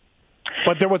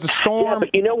 But there was a storm. Yeah,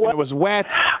 but you know what? It was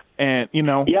wet, and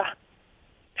Yeah.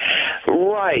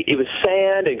 Right. It was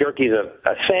sand, and Gerke's a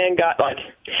sand guy. Like,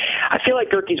 I feel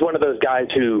like Gerke's one of those guys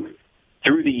who,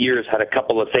 through the years, had a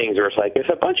couple of things where it's like, if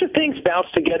a bunch of things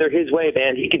bounced together his way,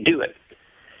 man, he could do it.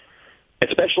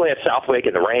 Especially at Southwick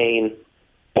in the rain,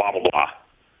 blah, blah, blah.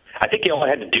 I think he only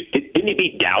had to do. Didn't he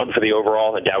beat Dowd for the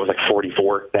overall? And Dowd was like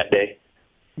 44 that day.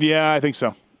 Yeah, I think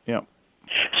so. Yeah.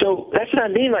 So that's what I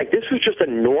mean. Like, this was just a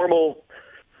normal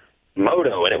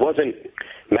moto, and it wasn't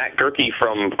Matt Gerke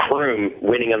from Kroom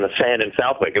winning on the sand in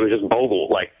Southwick. It was just Bogle,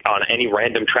 like on any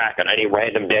random track on any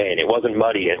random day, and it wasn't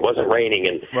muddy, and it wasn't raining,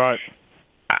 and right.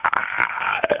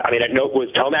 I mean, was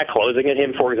Tomac closing at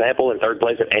him, for example, in third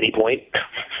place at any point?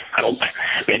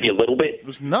 Maybe a little bit. It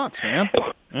was nuts, man.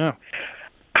 Yeah.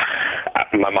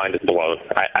 My mind is blown.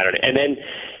 I don't know. And then,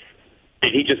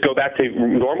 did he just go back to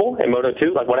normal in Moto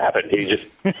 2? Like, what happened? Did he just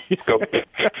go?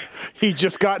 He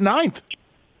just got ninth.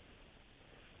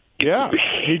 Yeah,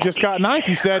 he just got ninth.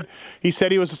 He said he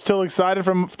was still excited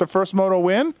from the first Moto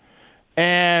win,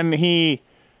 and he,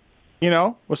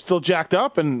 was still jacked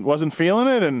up and wasn't feeling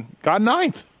it, and got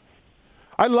ninth.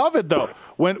 I love it though.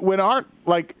 When our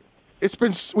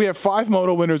we have 5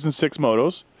 Moto winners and 6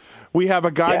 motos. We have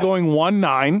a guy going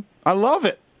 1-9. I love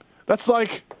it. That's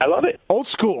like I love it. Old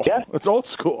school. Yeah, it's old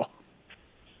school.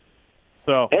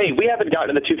 So hey, we haven't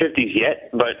gotten to the 250s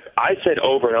yet, but I said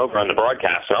over and over on the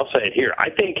broadcast, and I'll say it here. I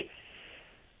think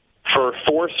for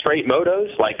 4 straight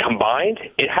motos, like combined,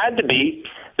 it had to be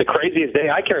the craziest day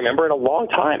I can remember in a long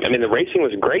time. I mean, the racing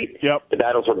was great. Yep. The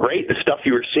battles were great. The stuff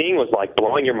you were seeing was like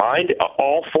blowing your mind.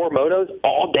 All 4 motos,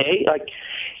 all day. Like,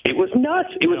 it was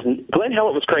nuts. Glenn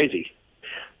Helen was crazy.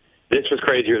 This was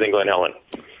crazier than Glen Helen.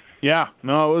 Yeah,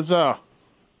 no, it was awesome.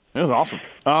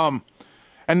 So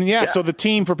the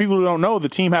team, for people who don't know, the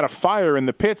team had a fire in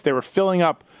the pits. They were filling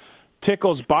up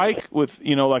Tickle's bike with,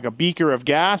 like a beaker of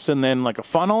gas and then like a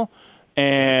funnel,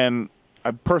 and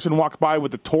a person walked by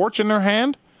with a torch in their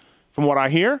hand, from what I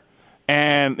hear,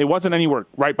 and it wasn't anywhere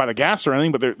right by the gas or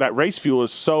anything, but that race fuel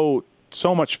is so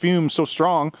much fume, so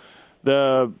strong,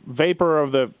 the vapor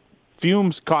of the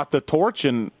fumes caught the torch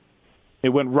and it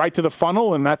went right to the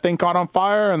funnel, and that thing caught on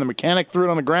fire, and the mechanic threw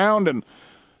it on the ground, and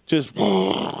just,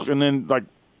 and then,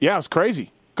 it was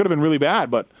crazy. Could have been really bad,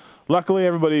 but luckily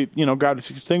everybody, got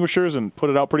extinguishers and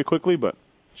put it out pretty quickly, but,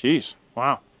 geez,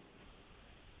 wow.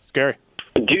 Scary.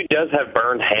 Dude does have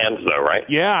burned hands, though, right?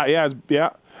 Yeah.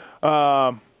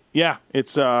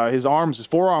 It's his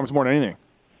forearms more than anything.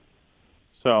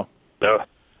 So. Man.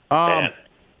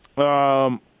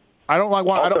 I don't like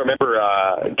one. I also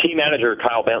remember team manager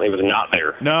Kyle Bentley was not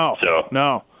there. No.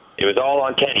 It was all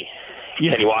on Kenny.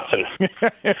 Yeah. Kenny Watson.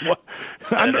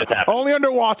 Only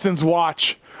under Watson's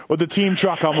watch would the team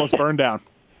truck almost burn down.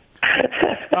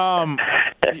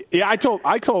 I told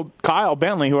Kyle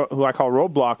Bentley, who I call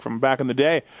Roadblock from back in the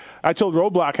day, I told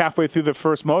Roadblock halfway through the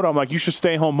first moto, I'm like, you should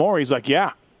stay home more. He's like,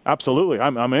 yeah, absolutely.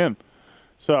 I'm in.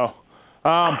 So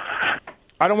I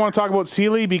don't want to talk about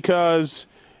Seeley because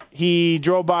he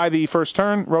rode by the first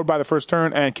turn,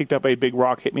 and kicked up a big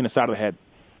rock, hit me in the side of the head.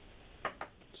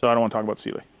 So I don't want to talk about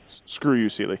Seeley. Screw you,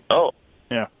 Seeley. Oh.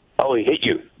 Yeah. Oh, he hit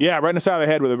you? Yeah, right in the side of the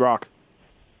head with a rock.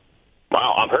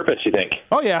 Wow, on purpose, you think?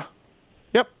 Oh, yeah.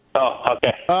 Yep. Oh,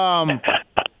 okay.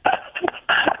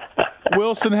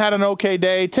 Wilson had an okay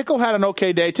day. Tickle had an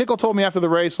okay day. Tickle told me after the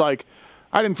race, I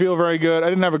didn't feel very good. I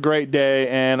didn't have a great day,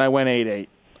 and I went 8-8.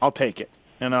 I'll take it.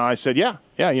 And I said, yeah,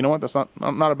 you know what? That's not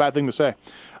a bad thing to say.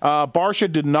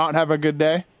 Barsha did not have a good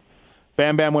day.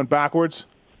 Bam Bam went backwards.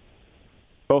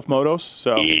 Both motos.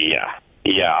 So Yeah.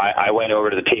 I went over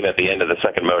to the team at the end of the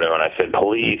second moto, and I said,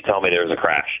 please tell me there was a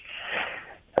crash.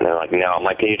 And they're like, no. I'm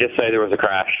like, can you just say there was a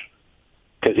crash?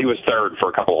 Because he was third for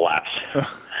a couple of laps.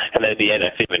 And then at the end, I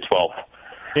see him in 12th.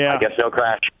 Yeah. I guess no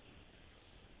crash.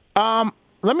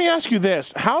 let me ask you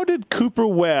this. How did Cooper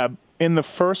Webb in the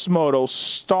first moto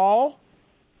stall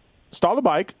the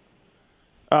bike,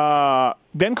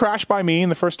 then crash by me in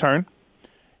the first turn?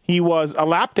 He was a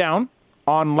lap down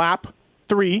on lap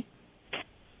 3.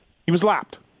 He was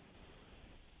lapped.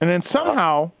 And then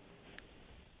somehow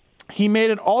he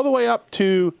made it all the way up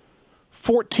to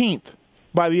 14th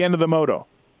by the end of the moto.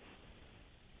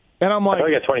 And I'm like,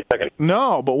 I thought he got 22nd.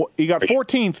 No, but he got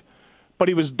 14th, but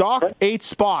he was docked 8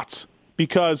 spots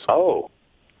because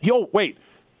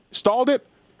stalled it,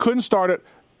 couldn't start it,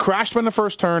 crashed in the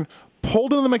first turn,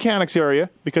 pulled into the mechanics area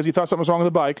because he thought something was wrong with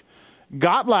the bike,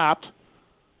 got lapped,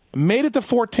 made it to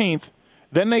 14th.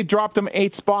 Then they dropped him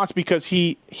 8 spots because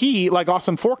he like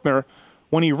Austin Faulkner,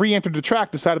 when he re-entered the track,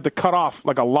 decided to cut off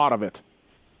like a lot of it.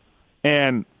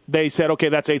 And they said, okay,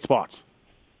 that's 8 spots.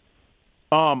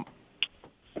 But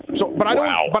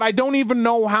I don't even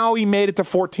know how he made it to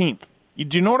 14th.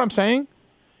 Do you know what I'm saying?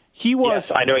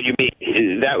 Yes, I know what you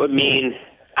mean. That would mean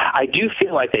I do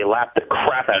feel like they lapped the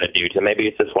crap out of dude, so maybe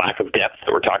it's this lack of depth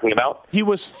that we're talking about. He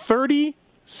was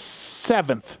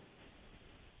 37th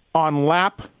on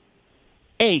lap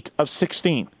 8 of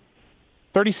 16.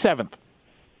 37th.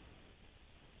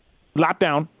 Lap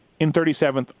down in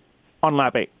 37th on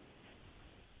lap 8.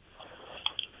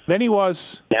 Then he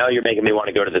was... Now you're making me want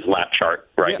to go to this lap chart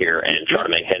here and try to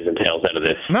make heads and tails out of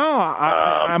this. No,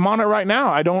 I'm on it right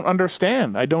now. I don't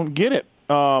understand. I don't get it.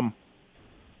 But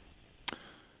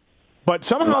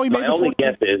somehow he made the 14th. My only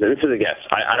guess is, and this is a guess,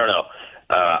 I don't know.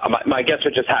 My guess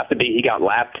would just have to be he got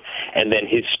lapped, and then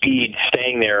his speed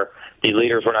staying there, the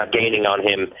leaders were not gaining on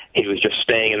him. He was just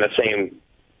staying in the same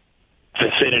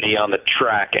vicinity on the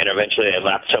track, and eventually they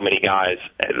lapped so many guys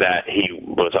that he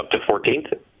was up to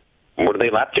 14th. What did they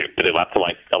lap to? Did they lap to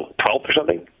like 12th or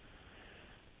something?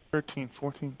 13,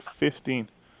 14, 15,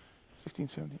 16,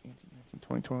 17, 18, 19,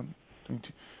 20, 21,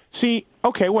 22. See,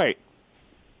 okay, wait.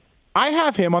 I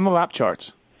have him on the lap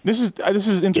charts. This is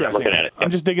interesting. Yeah, I'm looking at it.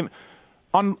 I'm just digging.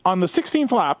 On the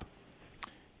 16th lap,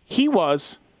 he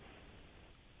was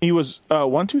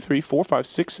 1, 2, 3, 4, 5,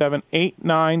 6, 7, 8,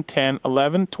 9, 10,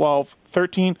 11, 12,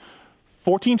 13,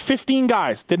 14, 15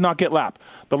 guys did not get lapped.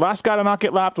 The last guy to not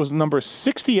get lapped was number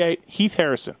 68, Heath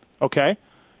Harrison. Okay?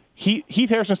 Heath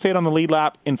Harrison stayed on the lead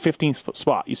lap in 15th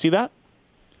spot. You see that?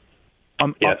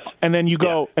 Yes. And then you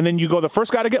go, the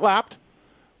first guy to get lapped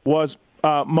was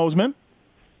Mosman.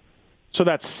 So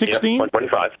that's 16.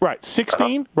 125. Right.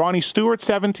 16. Ronnie Stewart,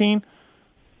 17.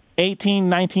 18,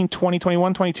 19, 20,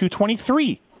 21, 22,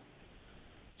 23.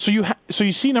 So you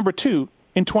see number 2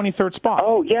 in 23rd spot.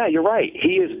 Oh, yeah, you're right.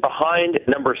 He is behind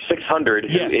number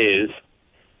 600, who is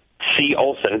C.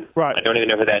 Olson. Right. I don't even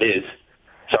know who that is.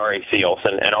 Sorry, C.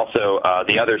 Olson. And also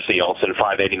the other C. Olson,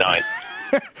 589.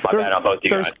 My bad on both you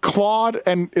guys. There's Claude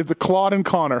and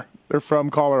Connor. They're from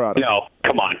Colorado. No,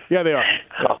 come on. Yeah, they are.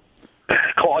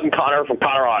 Claude and Connor from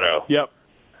Colorado. Yep.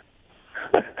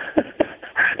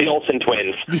 The Olsen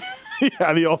twins.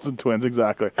 Yeah, the Olsen twins,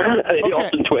 exactly. The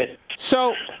Olsen twins.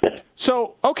 So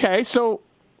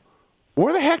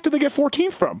where the heck did they get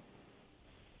 14th from?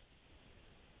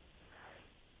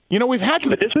 You know, we've had some...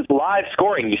 But this was live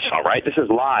scoring you saw, right? This is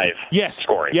live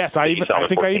scoring. Yes, I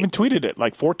think I even tweeted it,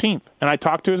 like 14th. And I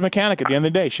talked to his mechanic at the end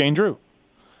of the day, Shane Drew.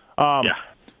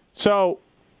 So,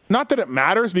 not that it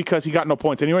matters because he got no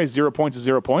points anyway. 0 points is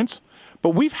 0 points.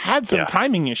 But we've had some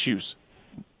timing issues.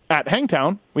 At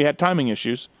Hangtown, we had timing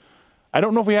issues. I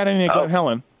don't know if we had any at Glen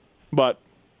Helen, but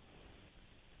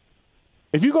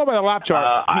if you go by the lap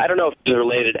chart... I don't know if it's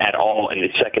related at all in the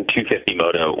second 250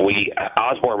 moto.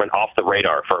 Osborne went off the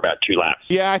radar for about 2 laps.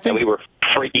 Yeah, I think... And we were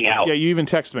freaking out. Yeah, you even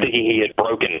texted me. Thinking he had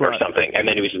broken or something, and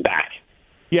then he was back.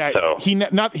 Yeah, so.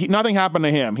 Nothing happened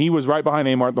to him. He was right behind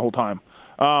Amart the whole time.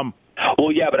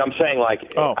 Well, yeah, but I'm saying,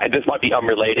 this might be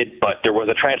unrelated, but there was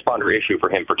a transponder issue for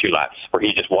him for 2 laps where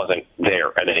he just wasn't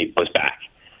there, and then he was back.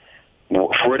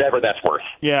 For whatever that's worth.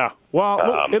 Yeah.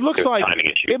 Well, it looks like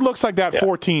that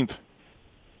 14th.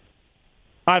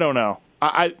 I don't know.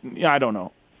 I don't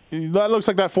know. That looks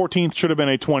like that 14th should have been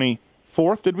a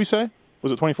 24th, did we say?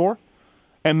 Was it 24?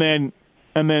 And then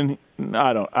I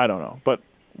don't know. But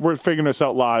we're figuring this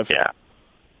out live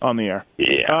on the air.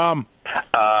 Yeah.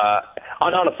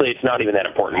 And honestly, it's not even that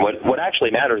important. What actually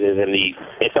matters is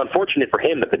it's unfortunate for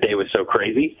him that the day was so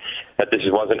crazy that this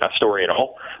wasn't a story at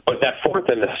all. But that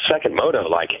 4th and the second moto,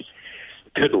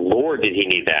 good Lord, did he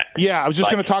need that? Yeah, I was just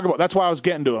going to talk about. That's why I was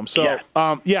getting to him. So,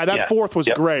 that 4th was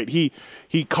great. He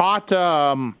caught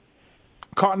and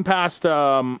passed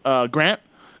Grant.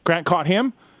 Grant caught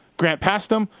him. Grant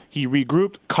passed him. He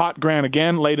regrouped, caught Grant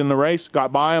again late in the race,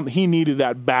 got by him. He needed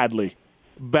that badly.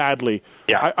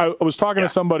 Yeah. I was talking to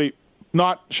somebody,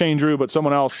 not Shane Drew, but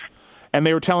someone else, And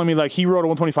they were telling me, like, he rode a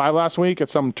 125 last week at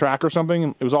some track or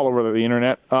something. It was all over the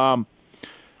internet. That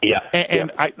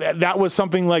was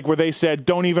something like where they said,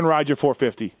 don't even ride your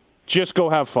 450. Just go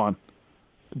have fun.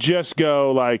 Just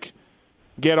go, like,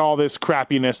 get all this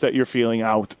crappiness that you're feeling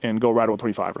out and go ride a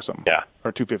 125 or something. Yeah.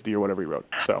 Or 250 or whatever he rode.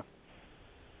 So,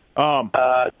 there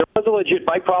was a legit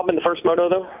bike problem in the first moto,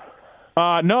 though?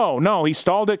 No. He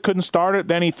stalled it, couldn't start it.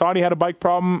 Then he thought he had a bike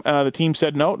problem. The team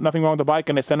said, no, nothing wrong with the bike,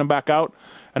 and they sent him back out.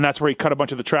 And that's where he cut a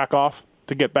bunch of the track off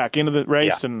to get back into the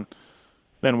race. Yeah. And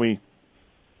then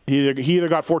he either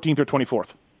got 14th or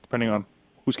 24th, depending on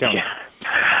who's counting. Yeah.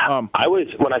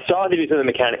 When I saw that he was in the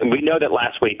mechanic, we know that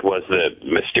last week was the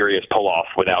mysterious pull-off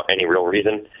without any real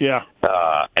reason. Yeah.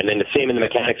 And then to see him in the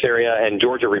mechanics area, and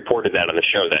Georgia reported that on the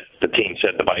show, that the team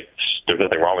said the bike, there's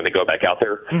nothing wrong when they go back out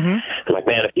there. Mm-hmm. I'm like,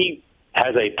 man, if he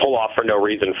has a pull-off for no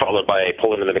reason, followed by a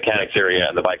pull into the mechanics area,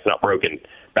 and the bike's not broken,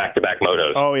 back-to-back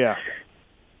motos. Oh, yeah.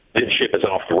 This ship is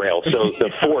off the rails. So the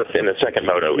fourth in the second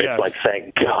moto, yes. It's like,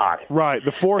 thank God. Right.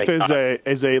 The fourth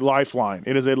is a lifeline.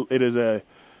 It is a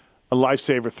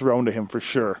lifesaver thrown to him for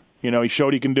sure. You know, he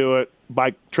showed he can do it.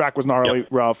 Bike track was gnarly,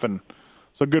 rough, and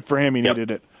so good for him. He needed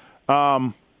it.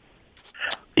 Talking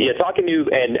to,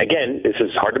 and again, this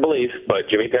is hard to believe, but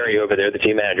Jimmy Perry over there, the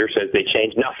team manager, says they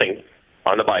changed nothing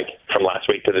on the bike from last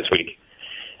week to this week.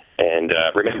 And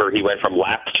remember, he went from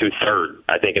lap to third,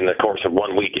 I think, in the course of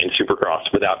 1 week in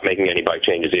Supercross without making any bike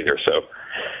changes either. So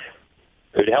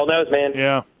who the hell knows, man?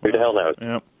 Yeah. Who the hell knows?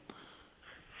 Yeah.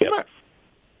 Yep.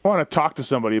 I want to talk to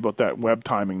somebody about that web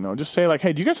timing, though. Just say, like,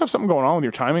 hey, do you guys have something going on with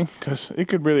your timing? Because it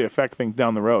could really affect things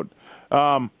down the road.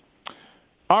 All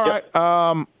right.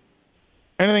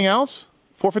 Anything else?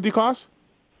 450 class?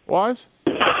 Wise?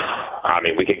 I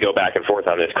mean, we could go back and forth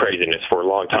on this craziness for a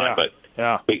long time, but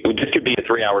this could be a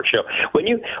 3-hour show.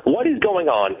 What is going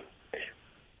on?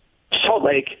 Salt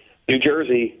Lake, New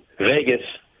Jersey, Vegas,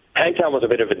 Hangtown was a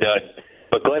bit of a dud,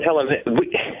 but Glen Helen,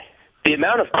 the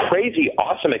amount of crazy,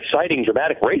 awesome, exciting,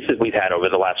 dramatic races we've had over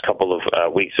the last couple of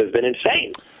weeks has been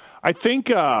insane. I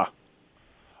think, are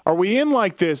we in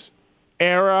like this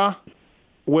era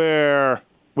where,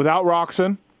 without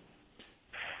Roxon,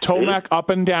 Tomac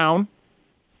up and down,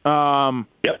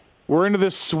 we're into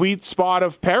this sweet spot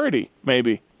of parity,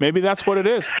 maybe. Maybe that's what it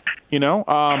is. You know?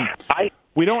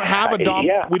 We don't have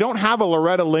we don't have a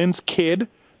Loretta Lynn's kid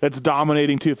that's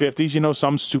dominating 250s, you know,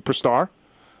 some superstar.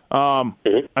 I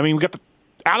mean, we got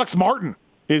Alex Martin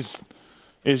is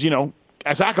you know,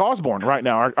 Zach Osborne right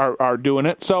now are doing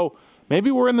it. So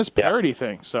maybe we're in this parity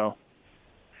thing. So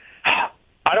I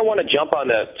don't want to jump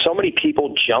on so many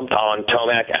people jumped on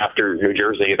Tomac after New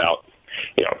Jersey about,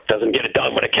 you know, doesn't get it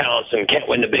done when it counts and can't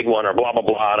win the big one or blah, blah,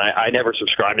 blah. And I never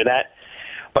subscribed to that.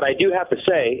 But I do have to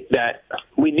say that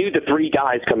we knew the three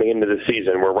guys coming into the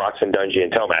season were Roxon, Dungey,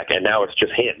 and Tomac, and now it's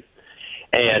just him.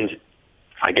 And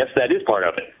I guess that is part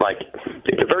of it. Like,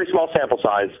 it's a very small sample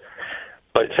size,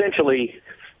 but essentially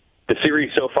the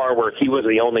series so far where he was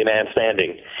the only man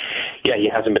standing, he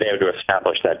hasn't been able to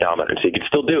establish that dominance. He could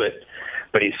still do it,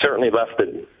 but he's certainly left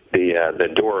the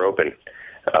door open.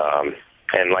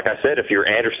 And like I said, if you're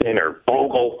Anderson or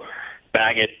Bogle,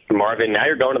 Baggett, Marvin, now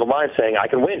you're going to the line saying, I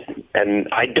can win. And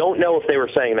I don't know if they were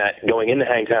saying that going into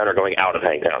Hangtown or going out of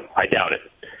Hangtown. I doubt it.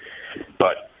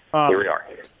 But here we are.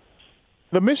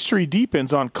 The mystery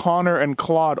deepens on Connor and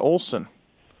Claude Olson.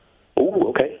 Ooh,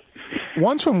 okay.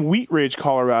 One's from Wheat Ridge,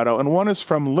 Colorado, and one is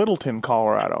from Littleton,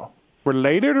 Colorado.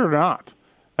 Related or not?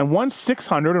 And one's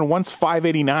 600 and one's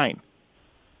 589.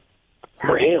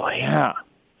 Really? Yeah.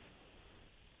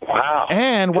 Wow.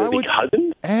 And why would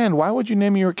cousins? And why would you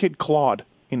name your kid Claude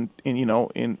in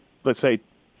let's say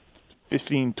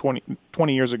 15,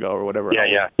 20 years ago or whatever?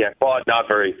 Yeah. Claude not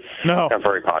very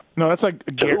popular. No, that's like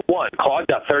who won? Claude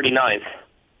got 39th.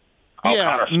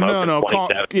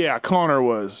 Connor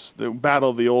was the battle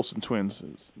of the Olsen twins.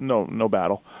 No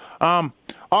battle. All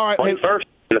right, 21st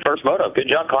in the first moto. Good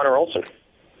job, Connor Olson.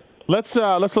 Let's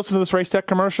listen to this Race Tech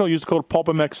commercial. Use the code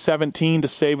PulpMX17 to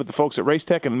save with the folks at Race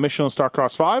Tech and Michelin Star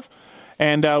Cross 5.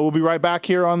 And we'll be right back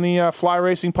here on the Fly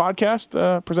Racing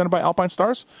podcast presented by Alpine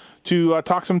Stars to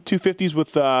talk some 250s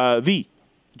with the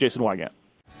Jason Wygant.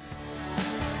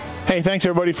 Hey, thanks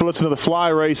everybody for listening to the Fly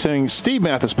Racing Steve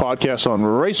Mathis podcast on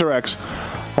Racer X.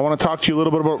 I want to talk to you a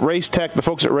little bit about Race Tech. The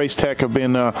folks at Race Tech have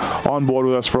been on board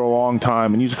with us for a long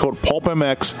time. And use the code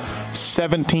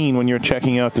PulpMX17 when you're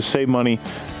checking out to save money.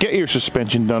 Get your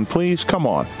suspension done, please. Come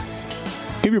on.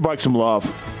 Give your bike some love.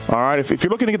 All right? If you're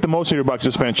looking to get the most of your bike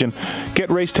suspension, get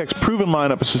Race Tech's proven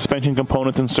lineup of suspension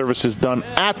components and services done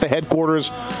at the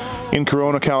headquarters in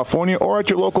Corona, California, or at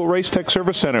your local Race Tech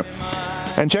service center.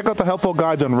 And check out the helpful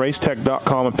guides on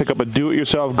racetech.com and pick up a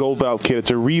do-it-yourself gold valve kit.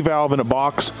 It's a revalve in a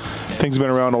box. Thing's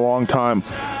been around a long time.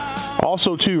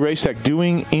 Also, too, Racetech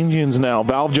doing engines now,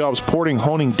 valve jobs, porting,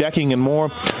 honing, decking, and more.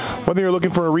 Whether you're looking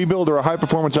for a rebuild or a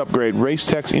high-performance upgrade,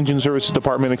 Racetech's Engine Services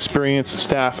Department experienced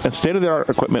staff and state-of-the-art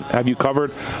equipment have you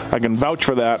covered. I can vouch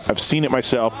for that. I've seen it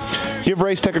myself. Give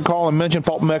Racetech a call and mention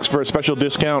Pulp MX for a special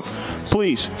discount.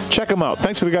 Please, check them out.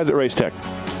 Thanks to the guys at Racetech.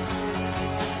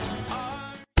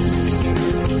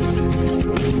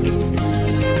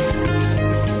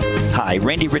 Hi,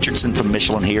 Randy Richardson from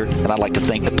Michelin here, and I'd like to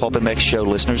thank the Pulp MX show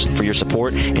listeners for your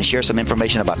support and share some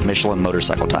information about Michelin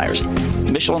motorcycle tires.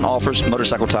 Michelin offers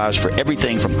motorcycle tires for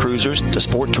everything from cruisers to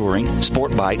sport touring,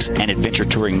 sport bikes, and adventure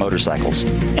touring motorcycles.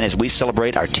 And as we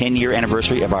celebrate our 10-year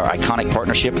anniversary of our iconic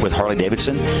partnership with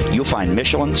Harley-Davidson, you'll find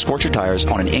Michelin Scorcher tires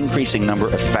on an increasing number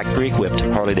of factory-equipped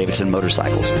Harley-Davidson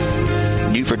motorcycles.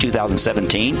 New for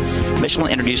 2017,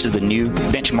 Michelin introduces the new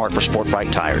benchmark for sport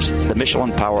bike tires, the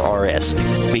Michelin Power RS,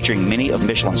 featuring many of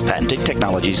Michelin's patented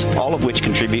technologies, all of which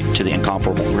contribute to the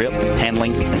incomparable grip,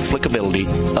 handling, and flickability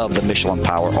of the Michelin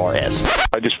Power RS.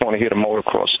 I just want to hear the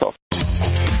motocross stuff.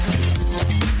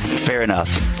 Fair enough.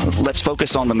 Let's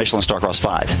focus on the Michelin Starcross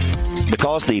 5.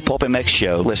 Because the Pulp MX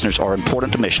show listeners are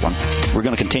important to Michelin, we're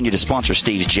going to continue to sponsor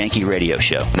Steve's Janky radio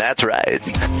show. That's right.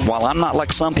 While I'm not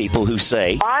like some people who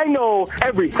say, I know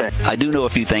everything, I do know a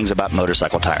few things about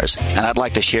motorcycle tires, and I'd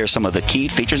like to share some of the key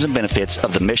features and benefits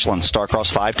of the Michelin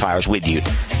Starcross 5 tires with you.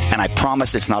 And I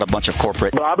promise it's not a bunch of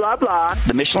corporate blah, blah, blah.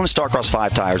 The Michelin Starcross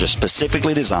 5 tires are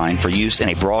specifically designed for use in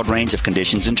a broad range of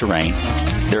conditions and terrain.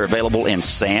 They're available in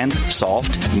sand,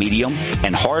 soft, medium,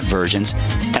 and hard versions,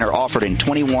 and are offered in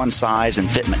 21 size and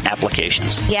fitment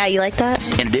applications. Yeah, you like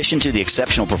that? In addition to the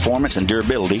exceptional performance and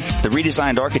durability, the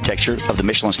redesigned architecture of the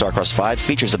Michelin Starcross 5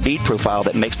 features a bead profile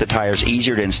that makes the tires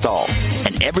easier to install.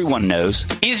 And everyone knows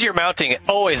Easier mounting,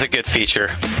 always a good feature.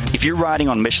 if you're riding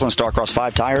on Michelin Starcross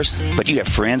 5 tires, but you have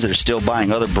friends that are still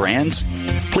buying other brands,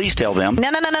 please tell them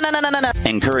No.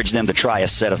 encourage them to try a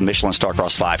set of Michelin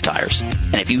Starcross 5 tires.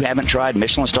 And if you haven't tried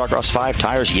Michelin Starcross 5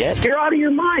 tires yet, You're out of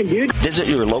your mind, dude. visit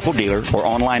your local dealer or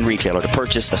online retailer to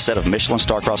purchase a set of Michelin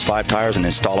Starcross 5 tires and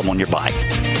install them on your bike.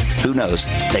 Who knows?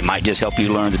 They might just help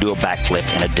you learn to do a backflip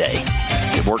in a day.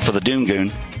 It worked for the Doom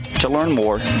Goon. To learn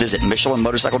more, visit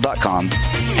MichelinMotorcycle.com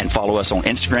and follow us on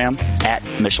Instagram at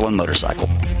Michelin Motorcycle.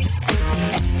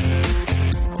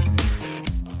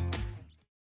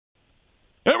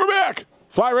 And we're back.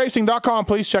 FlyRacing.com.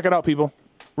 Please check it out, people.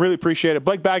 Really appreciate it.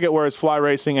 Blake Baggett wears Fly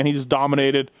Racing, and he just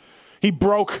dominated. He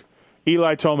broke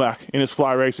Eli Tomac in his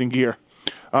Fly Racing gear.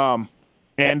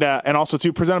 And also,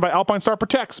 too, presented by Alpine Star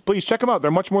Protects. Please check them out.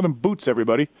 They're much more than boots,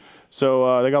 everybody.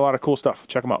 So they got a lot of cool stuff.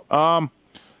 Check them out.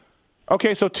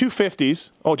 Okay, so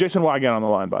 250s. Oh, Jason Wygant on the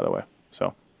line, by the way.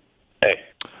 So, Hey.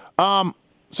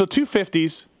 so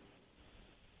 250s.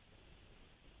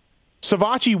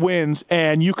 Savacci wins,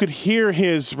 and you could hear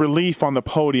his relief on the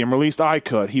podium, or at least I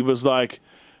could. He was like,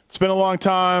 "It's been a long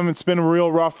time. It's been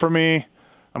real rough for me.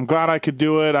 I'm glad I could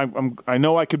do it. I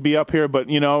know I could be up here, but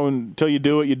until you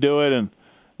do it, and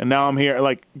now I'm here.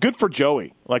 Like, good for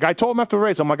Joey. Like, I told him after the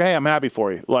race, I'm like, hey, I'm happy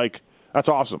for you. Like, that's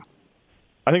awesome.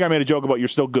 I think I made a joke about you're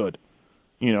still good,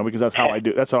 because that's how I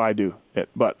do. That's how I do it.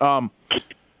 But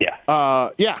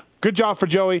yeah, good job for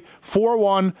Joey.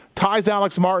 4-1 ties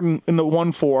Alex Martin in the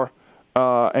 1-4,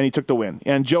 and he took the win.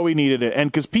 And Joey needed it, and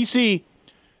because PC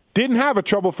didn't have a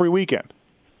trouble-free weekend.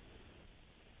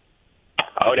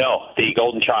 Oh, no. The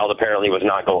golden child apparently was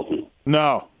not golden.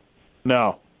 No.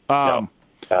 ACF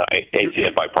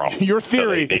by problem. Your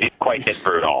theory. So they didn't quite hit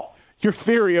through it all. Your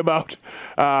theory about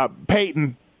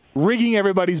Peyton rigging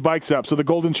everybody's bikes up so the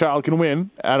golden child can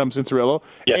win, Adam Cincerillo,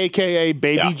 a.k.a.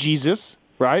 Baby Jesus,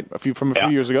 right, from a few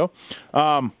years ago.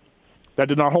 That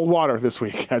did not hold water this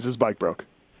week as his bike broke.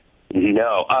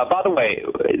 No. By the way,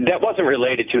 that wasn't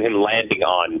related to him landing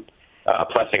on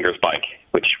Plessinger's bike,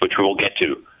 which we will get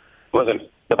to.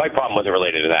 The bike problem wasn't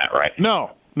related to that, right?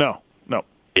 No.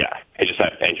 Yeah, it just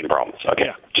had engine problems. Okay,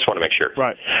 just want to make sure.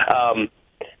 Right.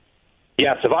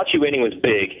 Savacci winning was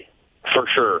big, for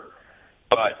sure.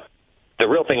 But the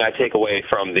real thing I take away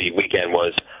from the weekend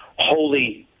was,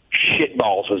 holy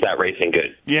shitballs, was that racing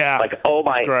good. Yeah. Like, oh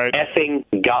my effing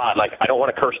God. Like, I don't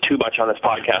want to curse too much on this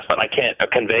podcast, but I can't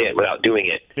convey it without doing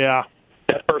it. Yeah.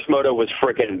 That first moto was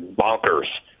freaking bonkers.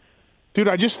 Dude,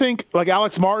 I just think, like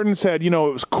Alex Martin said, it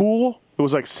was cool. It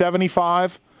was like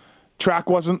 75. Track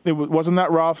wasn't that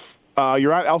rough.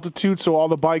 You're at altitude, so all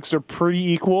the bikes are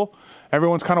pretty equal.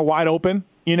 Everyone's kind of wide open,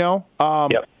 Yep.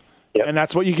 And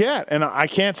that's what you get. And I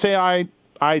can't say I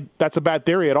that's a bad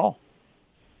theory at all.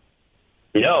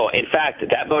 No, in fact,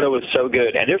 that moto was so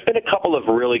good, and there's been a couple of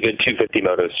really good 250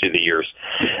 motos through the years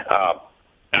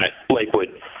at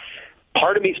Lakewood.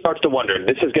 Part of me starts to wonder,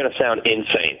 this is going to sound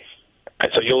insane,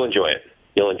 so you'll enjoy it.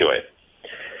 You'll enjoy it.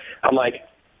 I'm like,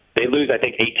 they lose, I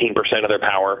think, 18% of their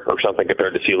power or something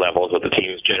compared to sea level is what the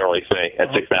teams generally say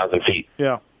at 6,000 feet.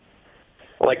 Yeah.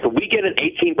 Like, could we get an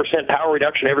 18% power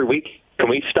reduction every week? Can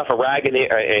we stuff a rag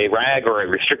or a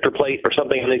restrictor plate or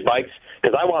something on these bikes?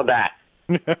 Because I want that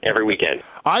every weekend.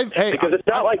 Because it's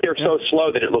not like they're so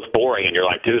slow that it looks boring and you're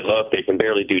like, dude, look, they can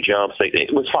barely do jumps.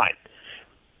 It was fine.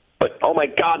 But, oh, my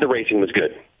God, the racing was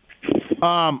good.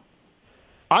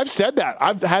 I've said that.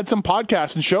 I've had some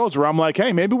podcasts and shows where I'm like,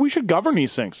 hey, maybe we should govern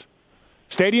these things.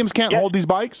 Stadiums can't hold these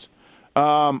bikes.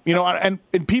 And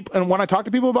when I talk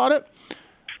to people about it,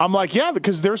 I'm like, yeah,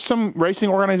 because there's some racing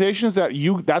organizations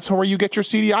that's where you get your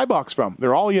CDI box from.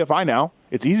 They're all EFI now.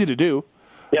 It's easy to do.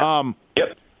 Yeah.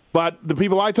 But the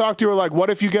people I talk to are like, what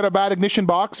if you get a bad ignition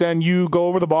box and you go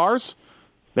over the bars?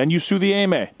 Then you sue the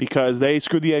AMA because they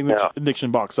screwed the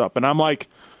ignition box up. And I'm like,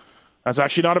 that's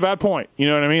actually not a bad point. You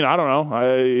know what I mean? I don't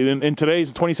know. In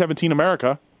today's 2017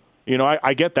 America,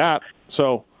 I get that.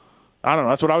 So I don't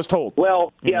know. That's what I was told.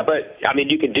 Well, yeah, but I mean,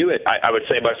 you can do it. I would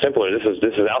say much simpler. This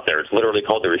is out there. It's literally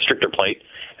called the restrictor plate,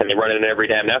 and they run it in every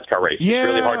damn NASCAR race. Yeah, it's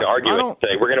really hard to argue and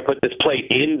say we're going to put this plate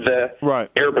in the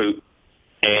air boot,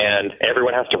 and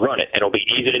everyone has to run it, and it'll be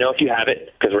easy to know if you have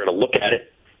it because we're going to look at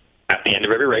it at the end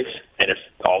of every race, and it's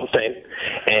all the same.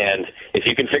 And if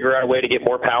you can figure out a way to get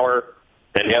more power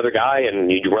than the other guy,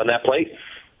 and you run that plate,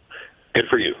 good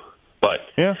for you. But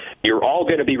you're all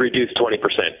going to be reduced 20%.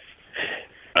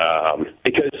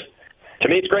 Because to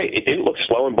me it's great. It didn't look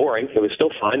slow and boring. It was still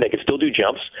fun. They could still do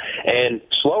jumps. And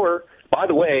slower, by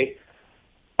the way,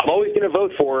 I'm always going to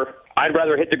vote for I'd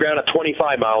rather hit the ground at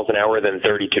 25 miles an hour than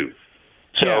 32.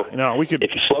 So if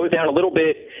you slow it down a little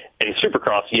bit, and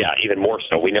Supercross, even more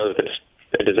so. We know that it's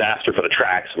a disaster for the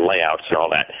tracks and layouts and all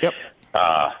that. Yep.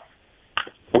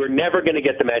 We're never going to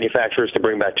get the manufacturers to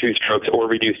bring back two-strokes or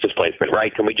reduce displacement,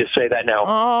 right? Can we just say that now?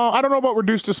 I don't know about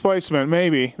reduced displacement.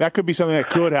 Maybe. That could be something that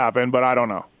could happen, but I don't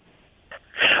know.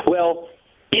 Well,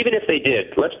 even if they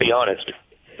did, let's be honest,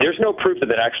 there's no proof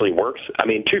that actually works. I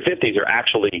mean, 250s are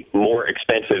actually more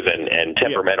expensive and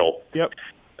temperamental. Yep.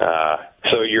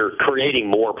 So you're creating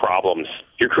more problems.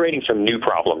 You're creating some new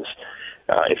problems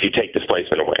if you take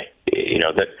displacement away.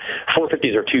 That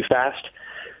 450s are too fast.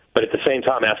 But at the same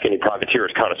time, Ask Any Privateer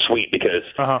is kind of sweet because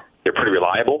they're pretty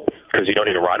reliable because you don't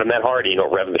even ride them that hard and you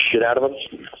don't rev the shit out of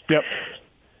them. Yep.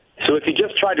 So if you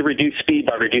just try to reduce speed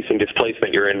by reducing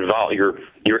displacement, you're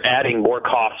adding more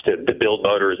cost to build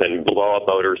motors and blow up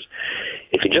motors.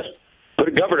 If you just put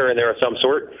a governor in there of some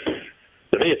sort,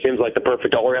 to me it seems like the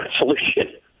perfect all-around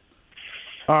solution.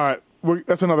 All right.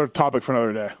 That's another topic for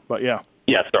another day, but yeah.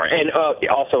 Yeah, sorry. And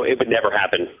also, it would never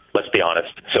happen, let's be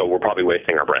honest, so we're probably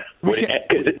wasting our breath.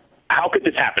 How could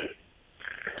this happen?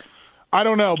 I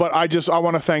don't know, but I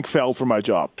want to thank Feld for my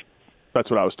job. That's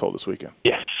what I was told this weekend.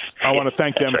 Yes. I want to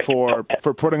thank them for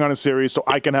putting on a series so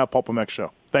I can have Pulp MX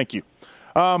show. Thank you.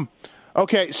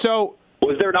 Okay, so...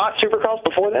 Was there not Supercross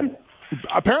before then?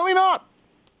 Apparently not.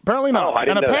 Apparently not. Oh, I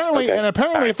didn't know that. And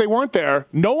apparently if they weren't there,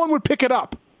 no one would pick it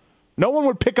up. No one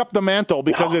would pick up the mantle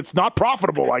because it's not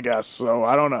profitable, I guess. So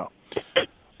I don't know.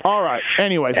 All right.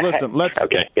 Anyways, listen. Let's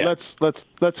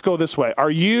go this way.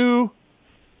 Are you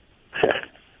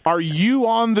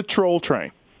on the troll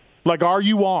train? Like, are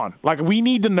you on? Like, we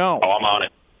need to know. Oh, I'm on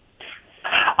it.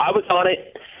 I was on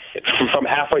it from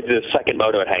halfway through the second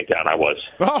moto at Hangtown. I was.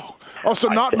 So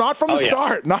not from the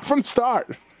start. Not from the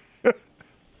start.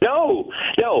 No.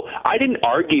 I didn't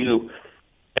argue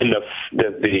in the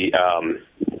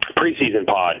preseason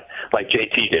pod like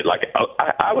JT did. Like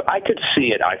I could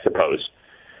see it, I suppose,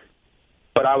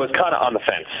 but I was kind of on the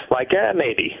fence. Like,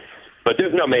 maybe, but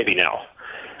there's no maybe now.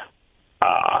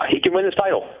 He can win this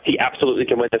title. He absolutely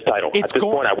can win this title. At this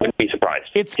point, I wouldn't be surprised.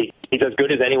 He's as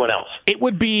good as anyone else. It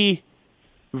would be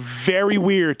very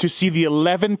weird to see the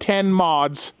 1110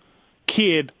 mods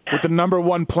kid with the number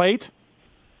 1 plate.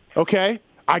 Okay,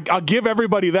 I'll give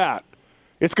everybody that.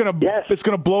 It's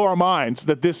gonna blow our minds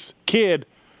that this kid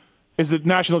is the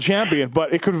national champion,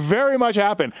 but it could very much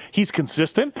happen. He's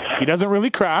consistent. He doesn't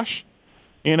really crash,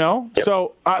 Yep.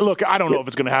 So, look, I don't know if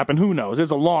it's going to happen. Who knows?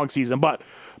 It's a long season, but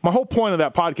my whole point of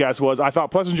that podcast was I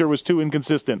thought Plessinger was too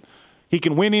inconsistent. He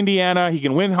can win Indiana, he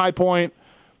can win High Point,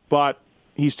 but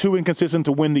he's too inconsistent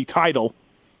to win the title.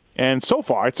 And so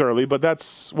far, it's early, but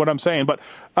that's what I'm saying. But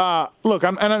look,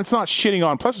 and it's not shitting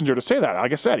on Plessinger to say that.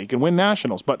 Like I said, he can win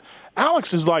nationals. But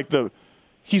Alex is like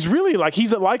he's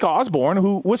like Osborne,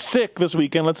 who was sick this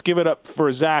weekend. Let's give it up for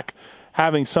Zach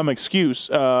having some excuse.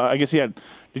 I guess he had.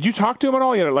 Did you talk to him at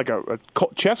all? He had like a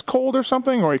chest cold or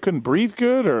something, or he couldn't breathe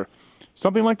good, or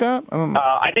something like that. I don't know.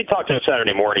 I did talk to him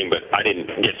Saturday morning, but I didn't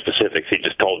get specifics. He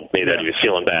just told me that he was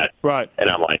feeling bad. Right. And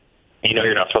I'm like,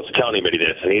 you're not supposed to tell anybody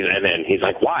this. And then he's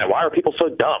like, why? Why are people so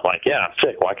dumb? Like, yeah, I'm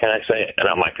sick. Why can't I say it? And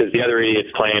I'm like, because the other idiots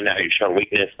claim that you're showing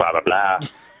weakness, blah, blah, blah.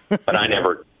 But I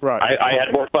never. Right. I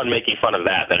had more fun making fun of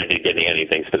that than I did getting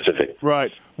anything specific.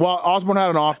 Right. Well, Osborne had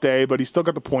an off day, but he still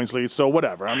got the points lead, so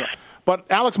whatever. But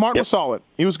Alex Martin was solid.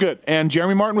 He was good. And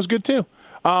Jeremy Martin was good, too.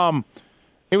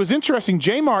 It was interesting.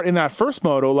 J Mart in that first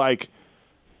moto,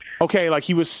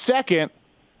 he was second,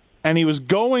 and he was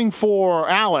going for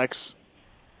Alex.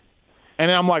 And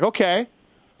then I'm like, okay,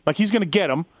 he's going to get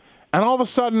him. And all of a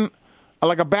sudden,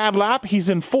 a bad lap, he's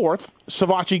in fourth.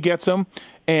 Savacci gets him,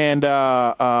 and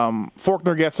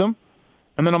Faulkner gets him.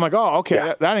 And then I'm like, oh, okay,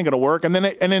 that ain't going to work. And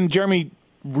then Jeremy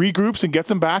regroups and gets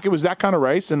him back. It was that kind of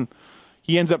race, and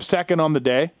he ends up second on the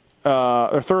day,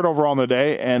 or third overall on the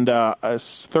day, and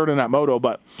third in that moto.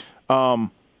 But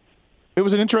it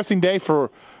was an interesting day for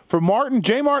Martin.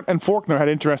 J Mart and Faulkner had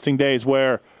interesting days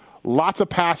where lots of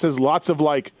passes, lots of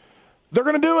they're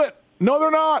going to do it. No,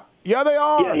 they're not. Yeah, they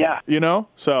are. Yeah.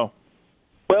 So.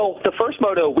 Well, the first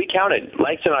moto, we counted.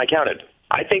 Langston and I counted.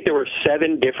 I think there were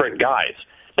 7 different guys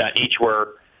that each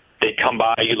were, they'd come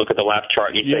by, you look at the lap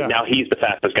chart, you say, now he's the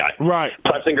fastest guy. Right.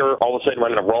 Plessinger all of a sudden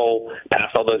running a roll,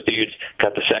 passed all those dudes,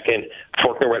 got the second.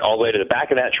 Faulkner went all the way to the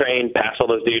back of that train, passed all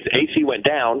those dudes. AC went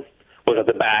down, was at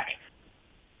the back,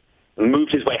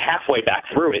 moved his way halfway back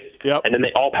through it, and then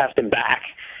they all passed him back.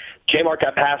 J-Mark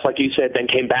got passed, like you said, then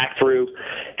came back through,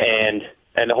 and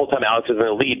the whole time Alex was in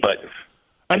the lead. But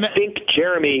I think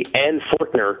Jeremy and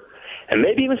Faulkner, and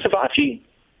maybe even Savacci,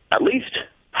 at least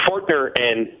Faulkner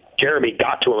and Jeremy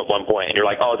got to him at one point, and you're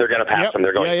like, oh, they're going to pass him.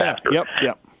 They're going faster.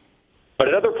 Yep. But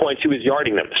at other points, he was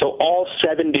yarding them. So all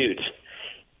 7 dudes,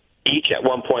 each at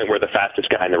one point, were the fastest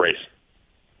guy in the race.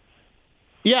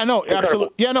 Yeah, no,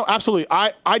 absolutely. Yeah, no, absolutely.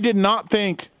 I did not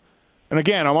think, and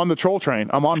again, I'm on the troll train.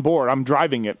 I'm on board. I'm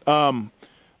driving it.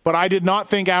 But I did not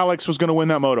think Alex was going to win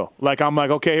that moto. I'm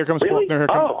like, okay, here comes Faulkner. Here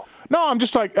comes. No, I'm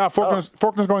just like,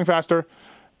 Faulkner's going faster.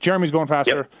 Jeremy's going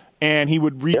faster. And he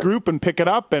would regroup and pick it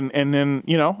up and then,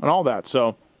 and all that.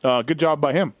 So good job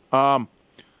by him. I'm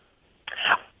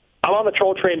on the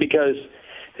troll train because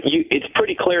it's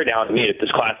pretty clear now to me that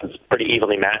this class is pretty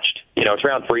evenly matched. It's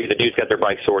round 3. The dudes got their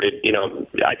bikes sorted.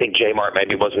 I think J Mart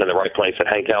maybe wasn't in the right place at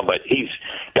Hangtown, but he's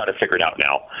got it figured out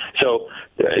now. So,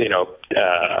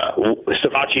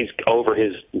 Savacci's over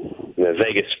his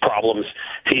Vegas problems.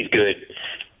 He's good.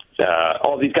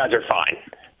 All these guys are fine.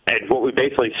 And what we've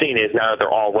basically seen is now that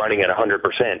they're all running at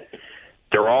 100%,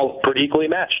 they're all pretty equally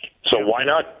matched. So why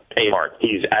not A Mart?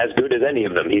 He's as good as any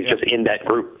of them. He's just in that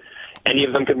group. Any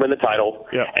of them could win the title,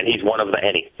 and he's one of the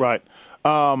any. Right.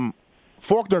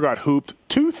 Faulkner got hooped.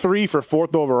 2-3 for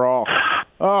 4th overall.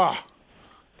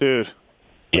 Dude.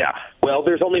 Yeah. Well,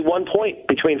 there's only 1 point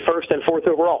between 1st and 4th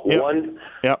overall. One.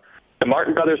 Yep. The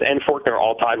Martin brothers and Faulkner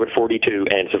all tied with 42,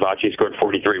 and Savacci scored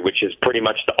 43, which is pretty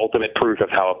much the ultimate proof of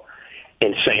how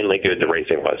insanely good the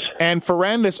racing was. And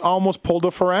Ferrandis almost pulled a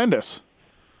Ferrandis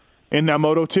in that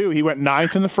Moto 2. He went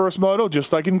 9th in the first Moto,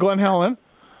 just like in Glen Helen,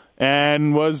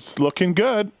 and was looking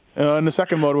good in the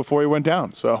second Moto before he went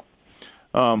down. So,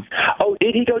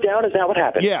 did he go down? Is that what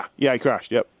happened? Yeah, he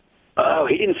crashed. Yep. Oh,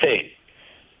 he didn't fade.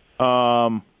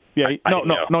 No,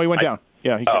 he went down.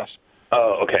 Yeah, he crashed.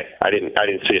 Oh, okay. I didn't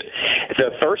see it.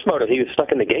 The first Moto, he was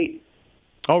stuck in the gate.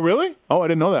 Oh, really? Oh, I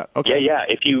didn't know that. Okay. Yeah.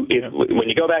 When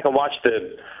you go back and watch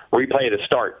the replay of the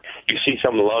start, you see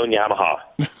some lone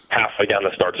Yamaha halfway down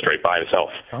the start straight by himself.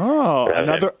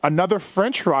 Oh, another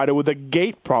French rider with a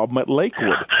gate problem at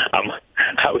Lakewood.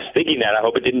 I was thinking that. I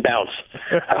hope it didn't bounce.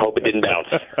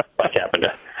 Like happened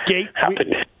to Gate.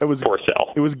 It was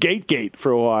Porcel. It was Gate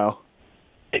for a while.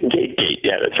 Gate.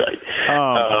 Yeah, that's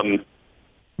right.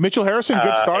 Mitchell Harrison,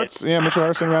 good starts. Mitchell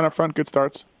Harrison ran up front, good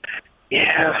starts.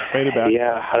 Yeah. Faded back.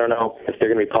 Yeah, I don't know if they're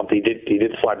going to be pumped. He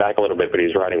did slide back a little bit, but he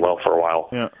was riding well for a while.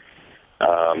 Yeah.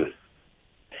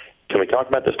 Can we talk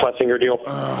about this Plessinger deal?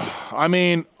 I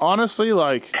mean, honestly,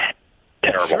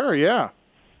 terrible. Sure, yeah.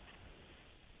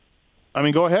 I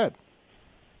mean, go ahead.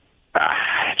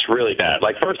 It's really bad.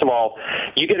 First of all,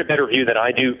 you get a better view than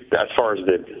I do as far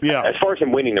as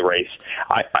him winning the race.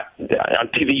 On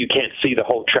TV, you can't see the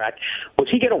whole track. Was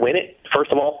he going to win it?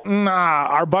 First of all, nah.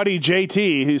 Our buddy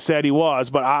JT, who said he was,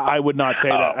 but I would not say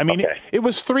that. I mean, it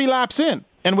was 3 laps in,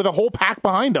 and with a whole pack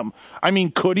behind him. I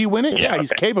mean, could he win it? Yeah,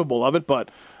 he's capable of it, but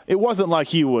it wasn't like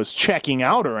he was checking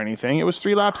out or anything. It was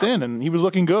 3 laps in, and he was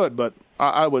looking good, but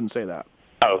I wouldn't say that.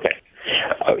 Oh, okay.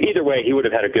 either way, he would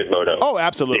have had a good moto. Oh,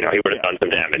 absolutely. He would have done some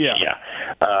damage. Yeah.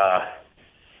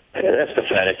 That's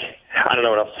pathetic. I don't know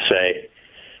what else to say.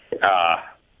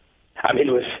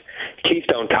 It was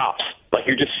Keystone Cops. Like,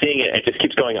 you're just seeing it. It just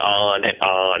keeps going on and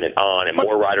on and on, and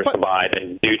more riders come by,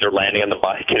 and dudes are landing on the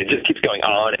bike, and it just keeps going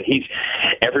on. And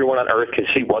everyone on Earth can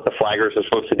see what the flaggers are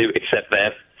supposed to do except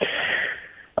them.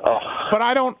 But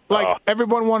I don't,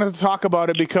 everyone wanted to talk about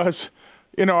it because,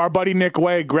 our buddy Nick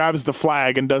Way grabs the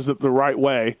flag and does it the right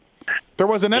way. There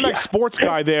was an MX Sports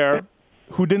guy there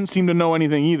who didn't seem to know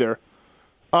anything either.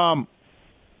 Now,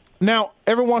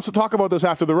 everyone wants to talk about this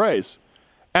after the race.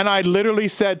 And I literally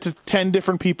said to 10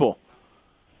 different people,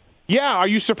 yeah, are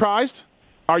you surprised?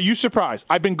 Are you surprised?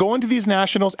 I've been going to these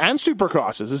nationals and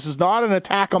supercrosses. This is not an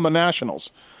attack on the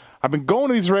nationals. I've been going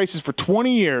to these races for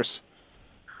 20 years.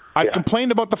 I've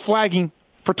complained about the flagging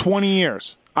for 20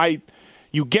 years.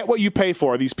 You get what you pay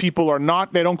for. These people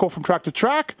they don't go from track to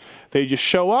track. They just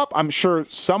show up. I'm sure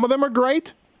some of them are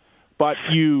great, but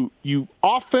you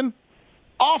often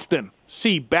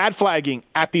see bad flagging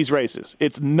at these races.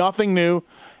 It's nothing new,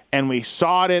 and we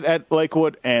saw it at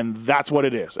Lakewood, and that's what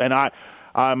it is. And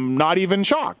I'm not even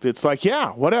shocked. It's like,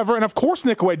 yeah, whatever. And of course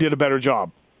Nick Way did a better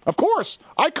job. Of course.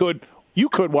 I could. You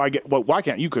could. Why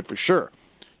can't you? Could for sure.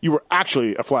 You were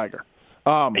actually a flagger.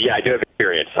 Yeah, I do have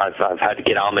experience. I've had to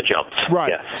get on the jumps. Right.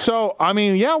 Yes. So,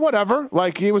 whatever.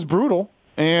 Like, it was brutal,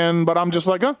 but I'm just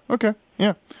like, oh, okay,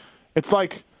 yeah. It's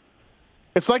like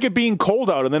it being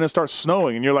cold out and then it starts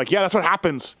snowing, and you're like, yeah, that's what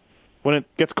happens when it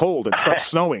gets cold. It starts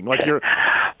snowing. Like,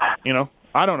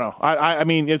 I don't know. I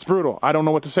mean, it's brutal. I don't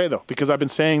know what to say, though, because I've been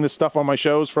saying this stuff on my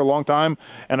shows for a long time,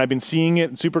 and I've been seeing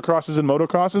it in supercrosses and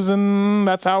motocrosses, and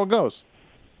that's how it goes.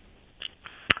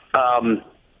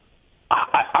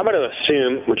 I'm going to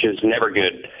assume, which is never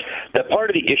good, that part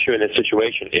of the issue in this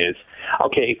situation is,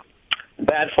 okay,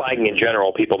 bad flagging in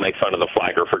general, people make fun of the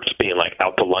flagger for just being like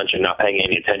out to lunch and not paying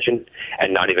any attention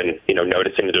and not even,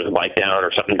 noticing that there's a bike down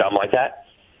or something dumb like that.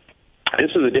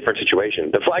 This was a different situation.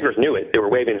 The flaggers knew it. They were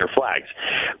waving their flags.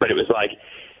 But it was like,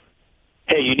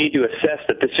 hey, you need to assess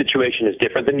that this situation is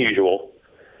different than usual.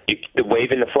 The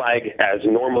waving the flag, as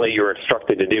normally you're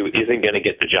instructed to do, isn't going to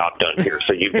get the job done here,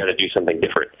 so you've got to do something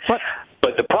different.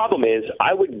 But the problem is,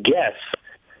 I would guess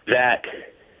that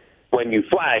when you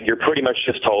flag, you're pretty much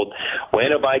just told,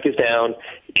 when a bike is down,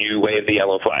 you wave the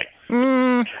yellow flag.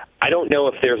 I don't know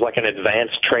if there's like an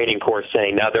advanced training course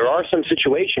saying, now there are some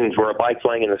situations where a bike's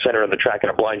laying in the center of the track in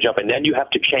a blind jump, and then you have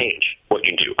to change what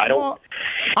you do.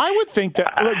 I would think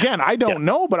that, again, I don't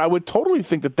know, but I would totally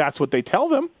think that that's what they tell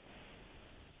them.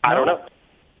 I don't know.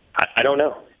 I don't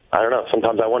know.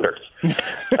 Sometimes I wonder.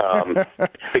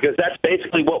 Because that's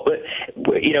basically what,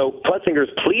 Plessinger's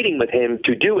pleading with him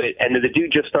to do it, and then the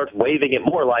dude just starts waving it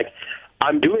more like,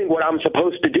 I'm doing what I'm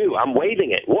supposed to do. I'm waving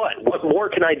it. What more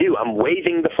can I do? I'm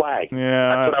waving the flag.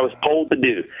 Yeah. That's what I was told to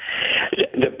do.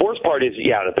 The worst part is,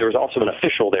 that there was also an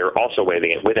official there also waving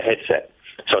it with a headset.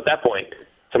 So at that point,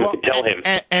 someone could tell him.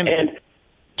 And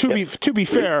to be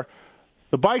fair,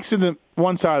 the bike's in the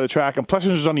one side of the track, and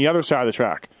Plessinger's on the other side of the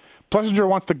track. Plessinger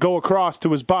wants to go across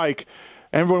to his bike,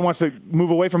 and everyone wants to move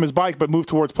away from his bike but move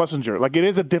towards Plessinger. Like, it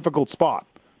is a difficult spot,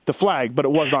 the flag, but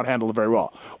it was not handled very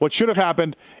well. What should have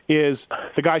happened is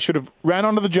the guy should have ran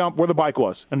onto the jump where the bike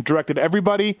was and directed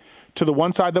everybody to the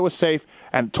one side that was safe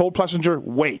and told Plessinger,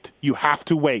 wait. You have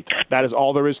to wait. That is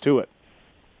all there is to it.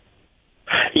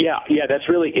 Yeah, that's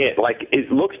really it. Like,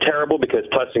 it looks terrible because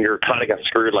Plessinger kind of got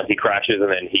screwed, like he crashes and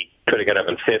then he could have got up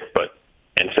in 5th, but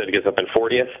instead he gets up in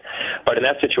 40th. But in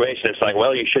that situation, it's like,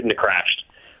 well, you shouldn't have crashed.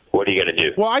 What are you going to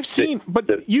do? Well,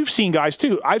 you've seen guys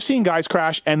too. I've seen guys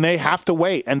crash and they have to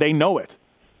wait and they know it.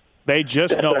 They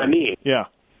just know it. That's what I mean. Yeah.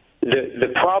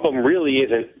 The problem really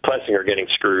isn't Plessinger getting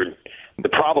screwed. The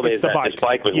problem is that this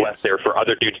bike was left there for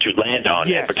other dudes to land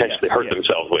on and potentially hurt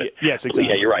themselves with. Yes, exactly.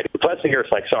 Yeah, you're right. Plessinger,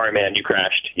 it's like, sorry, man, you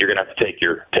crashed. You're going to have to take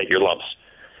your lumps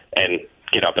and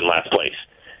get up in last place.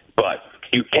 But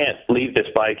you can't leave this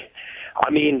bike. I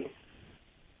mean,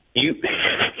 you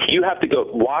have to go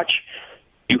watch.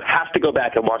 You have to go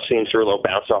back and watch Cianciarulo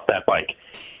bounce off that bike.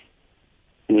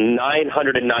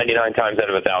 999 times out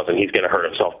of 1,000, he's going to hurt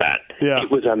himself bad. Yeah. It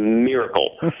was a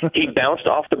miracle. He bounced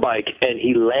off the bike, and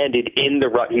he landed in the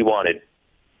rut he wanted.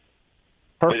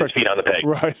 Perfect. With his feet on the peg.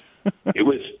 Right.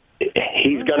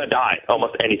 He's going to die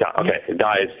almost any time. Okay,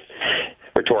 die is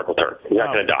a rhetorical term. He's not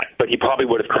going to die. But he probably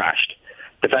would have crashed.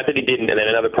 The fact that he didn't, and then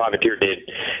another privateer did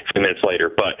a few minutes later,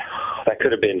 but that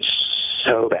could have been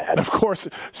so bad. Of course,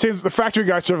 since the factory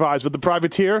guy survives, but the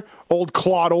privateer, old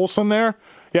Claude Olson there,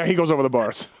 yeah, he goes over the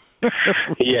bars.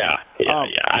 Yeah.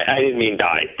 I didn't mean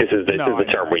die. This is the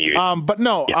term we use.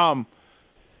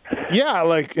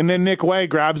 Yeah, and then Nick Way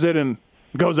grabs it and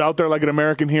goes out there like an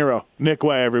American hero. Nick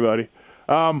Way, everybody.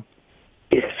 Yeah.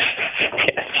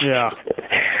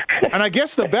 And I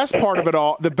guess the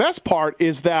best part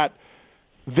is that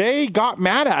they got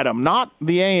mad at him, not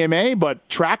the AMA, but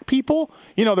track people.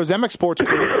 There's MX Sports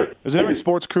Crew. There's an MX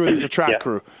Sports Crew, there's a track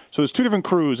crew. So there's two different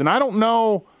crews. And I don't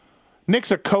know,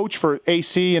 Nick's a coach for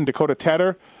AC and Dakota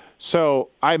Tedder, so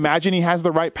I imagine he has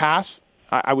the right pass,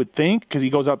 I would think, because he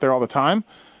goes out there all the time.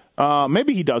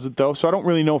 Maybe he doesn't, though, so I don't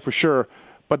really know for sure.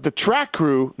 But the track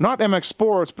crew, not MX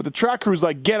Sports, but the track crew's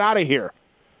like, get out of here.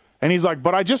 And he's like,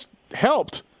 but I just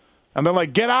helped. And they're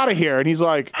like, get out of here. And he's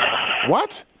like,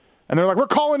 what? And they're like, we're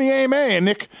calling the AMA. And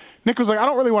Nick was like, I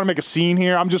don't really want to make a scene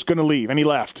here. I'm just going to leave. And he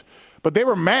left. But they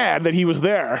were mad that he was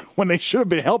there when they should have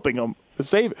been helping him,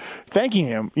 thanking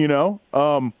him,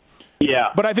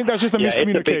 Yeah. But I think that's just a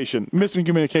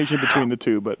miscommunication between the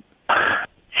two. But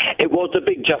it's a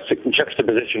big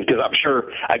juxtaposition because I'm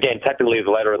sure, again, technically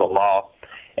the letter of the law,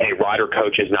 a rider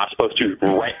coach is not supposed to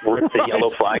rip the yellow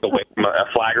flag away from a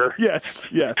flagger. Yes,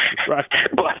 right.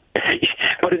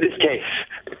 But in this case,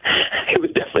 it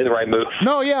was definitely the right move.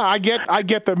 No, yeah, I get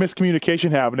the miscommunication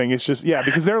happening. It's just,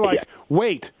 because they're like,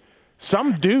 wait,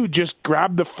 some dude just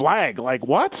grabbed the flag. Like,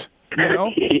 what? Yeah,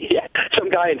 some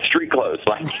guy in street clothes,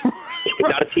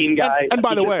 not a team guy. And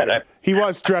by the way, he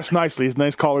was dressed nicely. His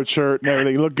nice collared shirt and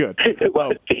everything. He looked good. He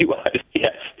was.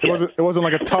 Yes. It wasn't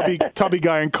like a tubby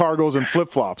guy in cargos and flip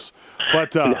flops.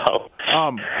 But no.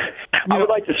 I would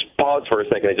like to pause for a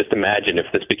second and just imagine if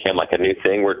this became like a new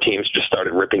thing where teams just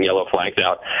started ripping yellow flags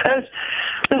out.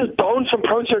 This is Bones from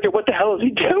Pro Circuit. What the hell is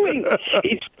he doing?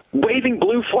 He's waving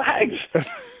blue flags.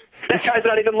 That guy's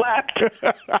not even lapped.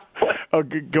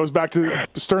 Goes back to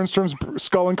Sternstrom's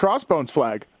skull and crossbones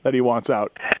flag that he wants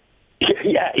out.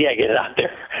 Yeah, get it out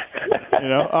there.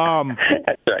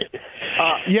 That's right.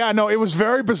 It was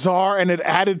very bizarre, and it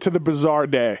added to the bizarre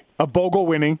day. A Bogle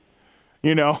winning,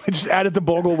 it just added to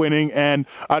Bogle winning, and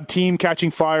a team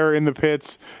catching fire in the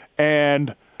pits,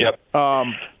 and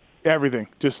everything.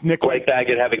 Just Nick Blake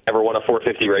Baggett having never won a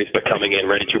 450 race, but coming in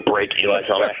ready to break Eli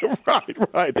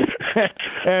Tomac. Right.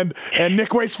 and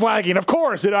Nick Wade's flagging. Of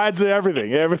course, it adds to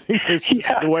everything. Everything is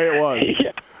just the way it was.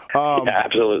 Yeah.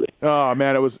 Absolutely. Oh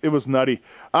man, it was nutty.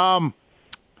 But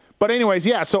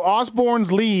anyways, so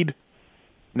Osborne's lead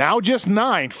now just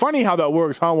 9. Funny how that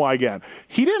works, huh? Why again?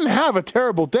 He didn't have a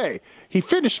terrible day. He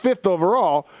finished 5th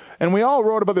overall, and we all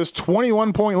wrote about this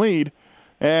 21-point lead,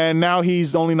 and now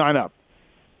he's only 9 up.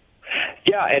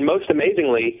 Yeah, and most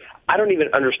amazingly, I don't even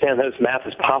understand how this math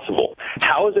is possible.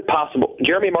 How is it possible?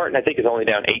 Jeremy Martin, I think, is only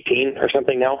down 18 or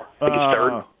something now. I think he's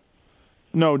 3rd.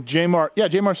 No,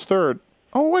 J-Mart's 3rd.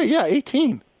 Oh, wait,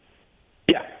 18.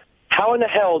 Yeah. How in the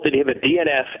hell did he have a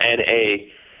DNF and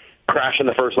a crash in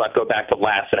the first lap, go back to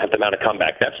last, and have to mount a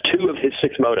comeback? That's 2 of his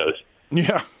 6 motos.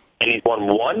 Yeah. And he's won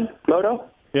 1 moto?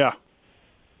 Yeah.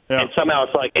 And somehow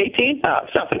it's like 18?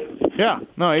 It's nothing. Yeah.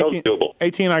 No, 18. Doable.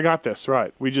 18, I got this.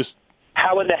 Right. We just...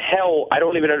 How in the hell? I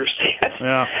don't even understand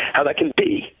how that can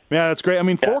be. Yeah, that's great. I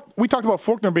mean, we talked about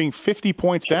Faulkner being 50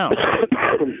 points down.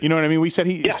 You know what I mean? We said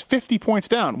he's 50 points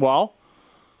down. Well,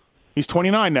 he's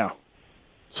 29 now.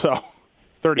 So,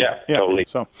 30. Yeah, totally.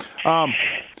 So,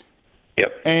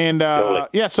 yep. And,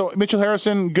 totally. So Mitchell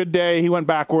Harrison, good day. He went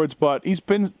backwards, but he's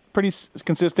been pretty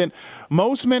consistent.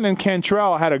 Mosman and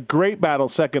Cantrell had a great battle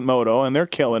second moto, and they're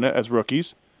killing it as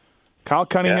rookies. Kyle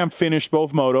Cunningham finished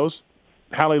both motos.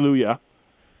 Hallelujah.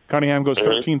 Cunningham goes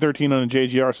 13-13 on a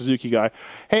JGR Suzuki guy.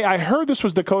 Hey, I heard this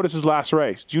was Dakota's last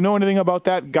race. Do you know anything about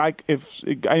that guy? If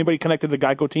anybody connected to the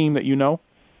Geico team that you know?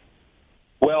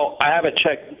 Well, I haven't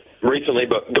checked recently,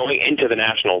 but going into the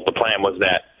Nationals, the plan was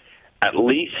that at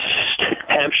least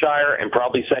Hampshire and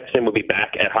probably Sexton would be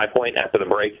back at High Point after the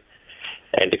break,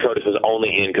 and Dakota's was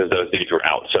only in because those dudes were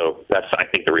out. So that's, I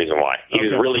think, the reason why. He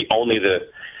was really only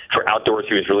for outdoors,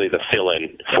 he was really the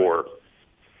fill-in for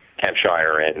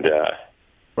Hampshire and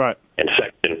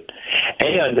Sexton.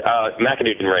 And McAdoo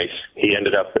didn't race. He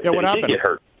ended up what happened? Did get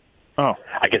hurt. Oh.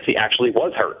 I guess he actually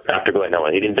was hurt after Glen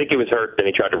Helen. He didn't think he was hurt, then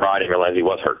he tried to ride and realized he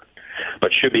was hurt.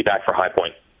 But should be back for High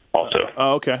Point also.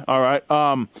 Okay. All right.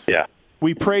 Yeah.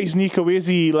 We praised Nico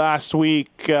Izzi last week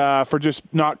for just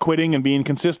not quitting and being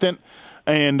consistent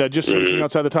and just finishing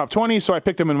outside the top 20, so I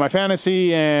picked him in my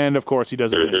fantasy, and, of course, he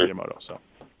doesn't finish in a moto. So.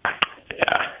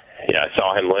 Yeah, I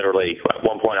saw him literally, at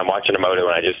one point I'm watching a moto,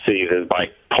 and I just see his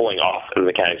bike pulling off the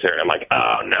mechanics there, and I'm like,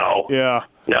 oh, no. Yeah.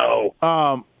 No.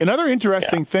 Another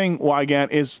interesting thing,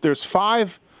 Wygant, is there's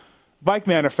 5 bike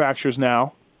manufacturers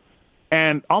now,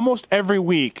 and almost every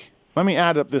week, let me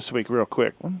add up this week real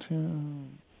quick. 1, 2,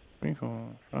 3, 4,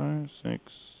 5,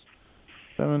 6,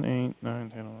 7, 8, 9,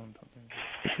 10, 11,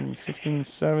 12, 15, 16,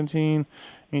 17,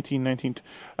 18, 19,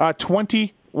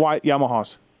 20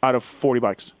 Yamahas out of 40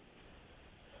 bikes.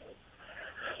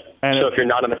 And so if you're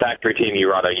not on the factory team, you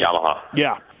run a Yamaha.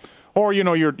 Yeah. Or,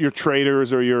 your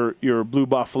Traders or your Blue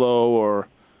Buffalo or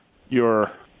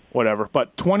your whatever.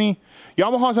 But 20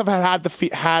 Yamahas have had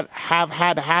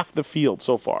half the field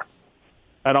so far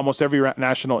at almost every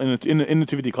national in the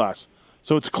 250 class.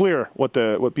 So it's clear what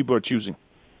people are choosing.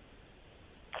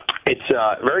 It's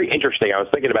very interesting. I was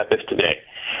thinking about this today.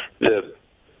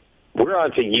 We're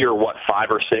on to year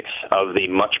 5 or 6 of the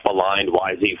much maligned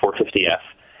YZ450F.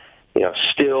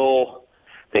 Still,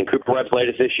 I think Cooper Webb's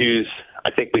latest issues. I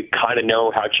think we kind of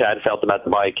know how Chad felt about the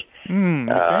bike.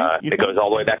 It goes all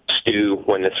the way back to Stu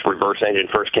when this reverse engine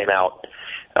first came out.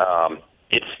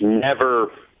 It's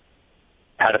never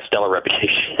had a stellar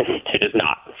reputation. It is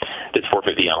not. This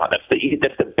 450 Yamaha.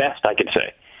 That's the best I can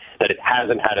say. That it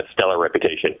hasn't had a stellar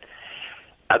reputation.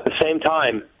 At the same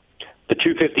time, the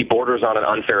 250 borders on an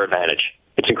unfair advantage.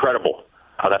 It's incredible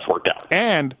how that's worked out.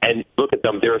 And look at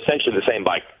them; they're essentially the same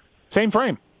bike, same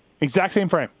frame, exact same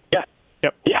frame. Yeah.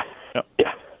 Yep. Yeah. Yep.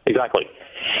 Yeah. Exactly.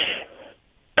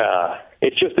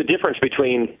 It's just the difference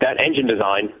between that engine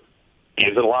design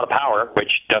gives it a lot of power,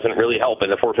 which doesn't really help in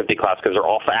the 450 class because they're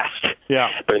all fast.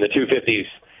 Yeah. But in the 250s,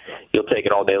 you'll take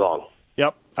it all day long.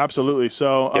 Yep. Absolutely.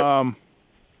 So, all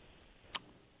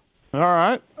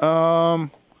right.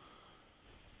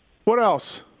 What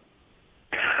else?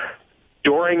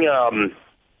 During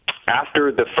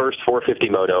after the first 450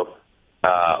 moto,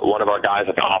 one of our guys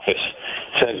at the office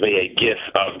sends me a GIF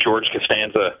of George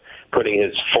Costanza putting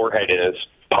his forehead in his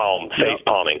palm, face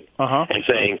palming, and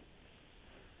saying,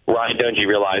 Ryan Dungey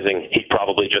realizing he'd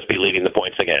probably just be leading the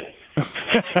points again.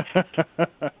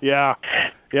 Yeah.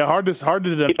 Hard to.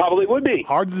 He probably would be.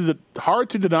 Hard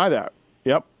to deny that.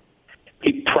 Yep.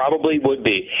 He probably would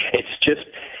be. It's just.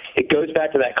 It goes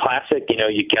back to that classic,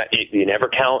 you never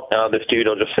count this dude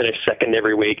will just finish second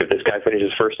every week if this guy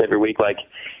finishes first every week. Like,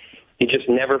 you just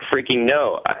never freaking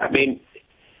know. I mean,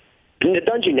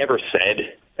 Dungey never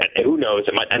said, and who knows,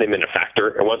 it might not have been a factor.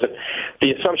 It wasn't.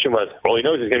 The assumption was, well, he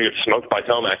knows he's going to get smoked by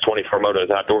Tomac 24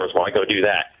 motos outdoors. Why go do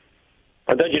that?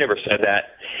 But Dungey never said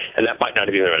that, and that might not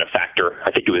have even been a factor.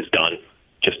 I think it was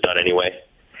just done anyway.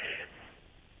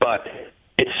 But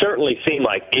it certainly seemed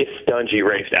like if Dungey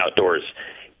raced outdoors,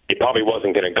 it probably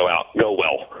wasn't going to go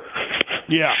well.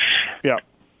 Yeah.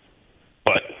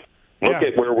 But look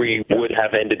at where we would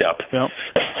have ended up. Yep.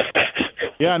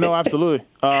 Yeah, no, absolutely.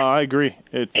 I agree.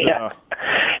 It's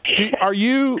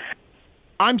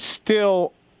I'm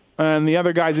still, and the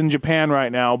other guy's in Japan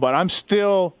right now, but I'm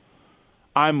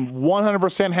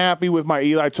 100% happy with my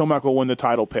Eli Tomac will win the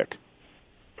title pick.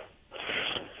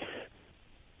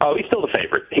 Oh, he's still the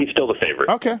favorite.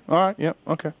 Okay. All right. Yep.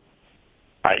 Okay.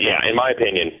 In my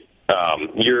opinion,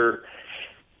 you're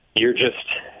just.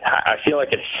 I feel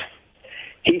like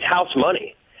he's house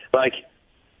money. Like,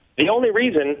 the only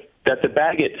reason that the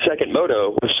Baggett second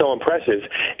moto was so impressive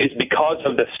is because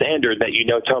of the standard that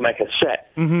Tomac has set.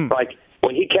 Mm-hmm. Like,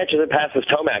 when he catches and passes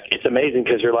Tomac, it's amazing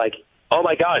because you're like, oh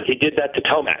my God, he did that to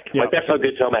Tomac. Yep. Like, that's how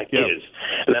good Tomac is,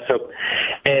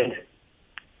 and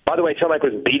by the way, Tomac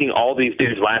was beating all these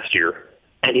dudes last year.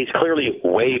 And he's clearly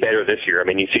way better this year. I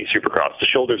mean, you see Supercross. The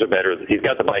shoulders are better. He's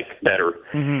got the bike better.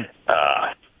 Mm-hmm.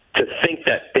 To think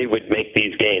that they would make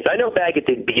these gains. I know Baggett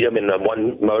did beat him in the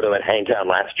one moto at Hangtown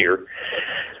last year.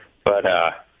 But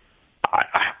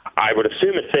I would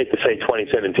assume it's safe to say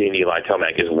 2017 Eli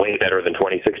Tomac is way better than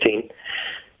 2016.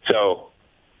 So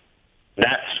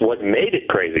that's what made it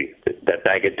crazy that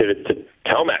Baggett did it to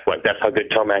Tomac. Like, that's how good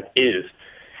Tomac is.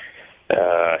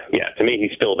 To me,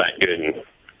 he's still that good. And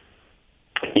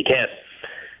you can't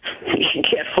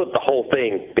flip the whole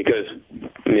thing because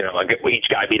each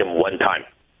guy beat him one time.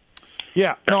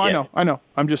 Yeah, no, I know.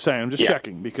 I'm just saying. I'm just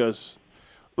checking because,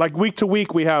 like, week to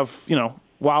week we have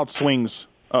wild swings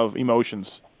of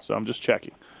emotions. So I'm just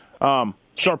checking. So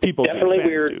people definitely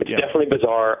weird. Do. It's definitely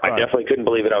bizarre. I definitely couldn't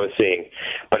believe what I was seeing.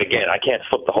 But again, I can't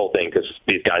flip the whole thing because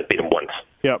these guys beat him once.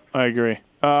 Yep, I agree.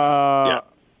 I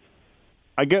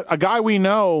get a guy we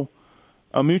know.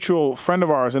 A mutual friend of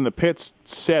ours in the pits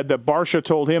said that Barsha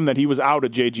told him that he was out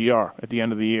at JGR at the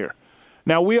end of the year.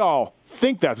 Now, we all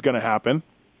think that's going to happen.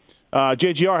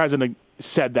 JGR hasn't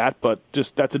said that, but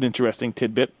just that's an interesting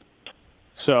tidbit.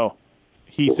 So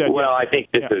he said... Well, I think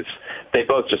this is... They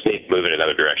both just need to move in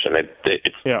another direction.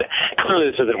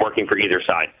 Clearly, this isn't working for either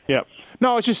side. Yeah.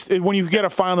 No, it's just when you get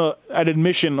an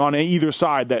admission on either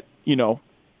side that,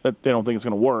 that they don't think it's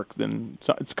going to work, then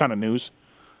it's kind of news.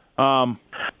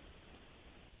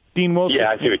 Dean Wilson.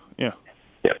 Yeah, I see. Yeah.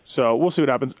 So we'll see what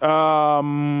happens. All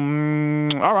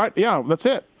right. Yeah, that's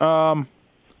it.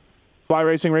 Fly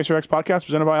Racing Racer X podcast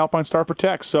presented by Alpine Star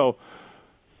Protect. So,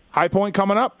 High Point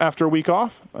coming up after a week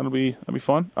off. That'll be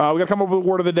fun. We got to come up with a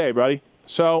word of the day, buddy.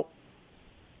 So,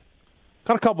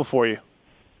 got a couple for you.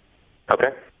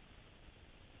 Okay.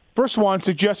 First one,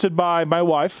 suggested by my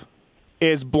wife,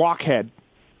 is blockhead.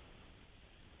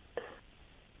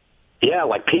 Yeah,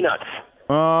 like peanuts.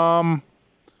 No,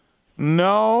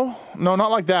 not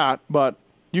like that. But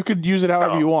you could use it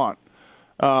however you want.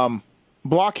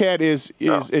 Blockhead is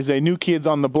a New Kids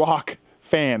on the Block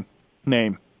fan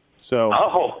name. So.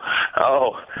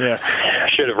 Oh. Yes.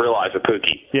 Should have realized with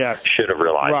Pookie. Yes. Should have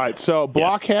realized. Right. So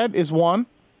blockhead is one.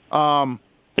 You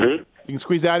can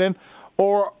squeeze that in.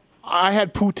 Or I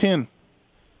had Putin.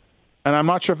 And I'm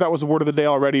not sure if that was the word of the day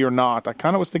already or not. I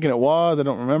kind of was thinking it was. I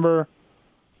don't remember.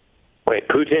 Wait,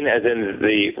 Putin as in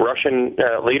the Russian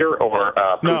leader, or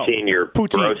Poutine, your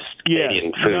gross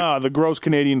Canadian food? No, the gross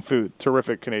Canadian food.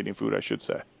 Terrific Canadian food, I should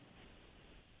say.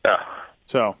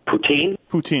 So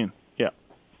Poutine, yeah.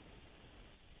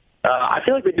 I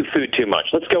feel like we do food too much.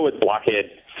 Let's go with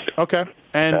blockhead. Okay.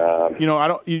 And, I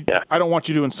don't want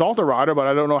you to insult a rider, but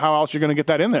I don't know how else you're going to get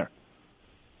that in there.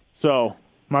 So,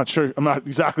 I'm not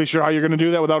exactly sure how you're going to do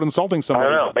that without insulting somebody.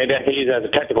 I don't know. Maybe I can use it as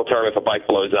a technical term if a bike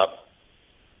blows up.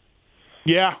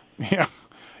 Yeah. In a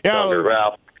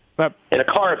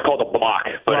car, it's called a block,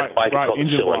 but in a bike, it's called a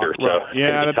cylinder. Block, so it's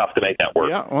going to be tough to make that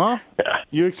work. Yeah, well,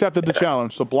 you accepted the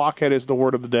challenge, so blockhead is the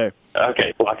word of the day.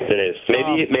 Okay, blockhead it is.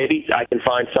 Maybe I can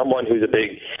find someone who's a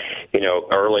big,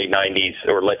 early 90s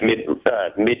or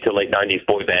mid to late 90s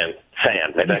boy band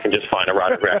fan. Maybe I can just find a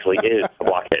rider who actually is a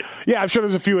blockhead. Yeah, I'm sure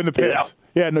there's a few in the pits.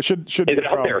 Yeah, no, should is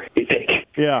it out there, you think?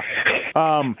 Yeah.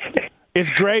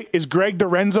 Is Greg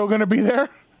Dorenzo going to be there?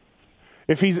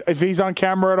 If he's on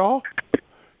camera at all?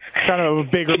 He's kind of a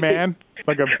bigger man.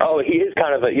 He is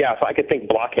kind of if I could think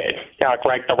blockhead. Yeah,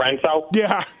 Greg Dorenzo.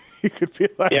 Yeah, he could be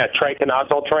like... Yeah, Trey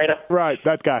Canazzo trainer. Right,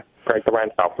 that guy. Greg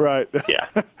Dorenzo. Right. Yeah.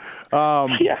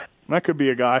 Yeah. That could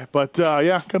be a guy. But,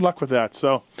 good luck with that.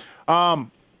 So,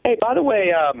 Hey, by the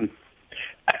way,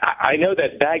 I know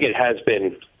that Baggett has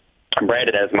been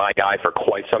branded as my guy for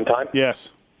quite some time.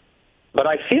 Yes. But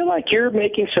I feel like you're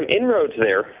making some inroads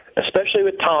there, especially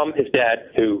with Tom, his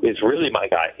dad, who is really my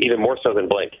guy, even more so than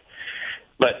Blake.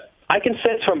 But I can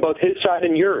sense from both his side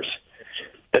and yours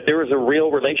that there is a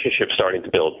real relationship starting to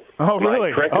build. Oh,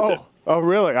 really? Oh,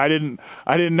 really? I didn't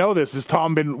know this. Has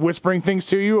Tom been whispering things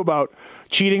to you about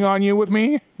cheating on you with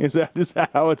me? Is that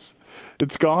how it's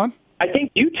gone? I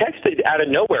think you texted out of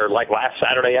nowhere like last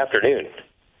Saturday afternoon.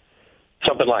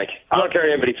 Something like, I don't care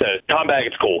what anybody says, Tom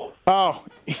Baggett's cool. Oh,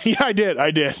 yeah, I did.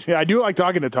 Yeah, I do like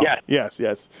talking to Tom. Yeah. Yes.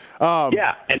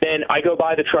 Yeah, and then I go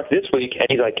by the truck this week, and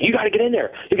he's like, you got to get in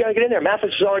there.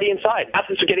 Mathis is already inside.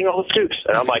 Mathis is getting all the scoops.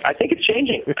 And I'm like, I think it's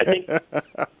changing.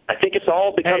 I think it's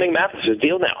all becoming Mathis's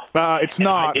deal now. It's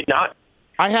not. I did not.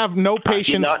 I have no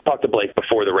patience. I did not talk to Blake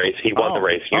before the race. He won the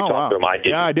race. You talked to him. I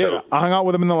didn't. Yeah, I did. So. I hung out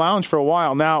with him in the lounge for a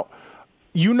while. Now,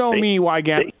 you know me,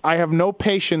 Wygant. I have no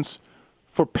patience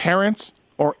for parents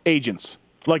or agents.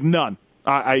 Like none.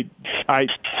 I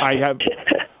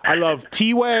love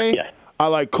T-Way. Yeah. I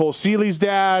like Cole Seeley's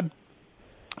dad.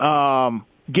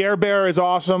 Gare Bear is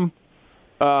awesome.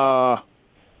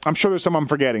 I'm sure there's some I'm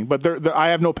forgetting, but I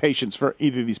have no patience for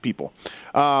either of these people.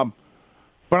 But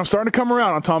I'm starting to come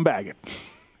around on Tom Baggett.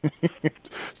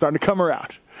 Starting to come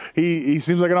around. He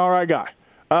seems like an all right guy.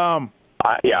 I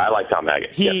like Tom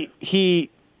Baggett.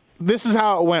 This is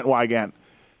how it went, Wygant.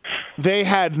 They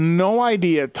had no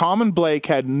idea. Tom and Blake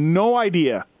had no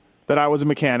idea that I was a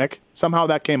mechanic. Somehow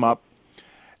that came up.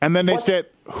 And then they said,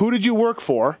 who did you work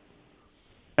for?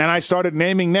 And I started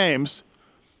naming names.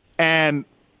 And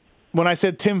when I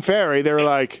said Tim Ferry, they were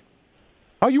like,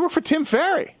 oh, you work for Tim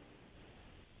Ferry?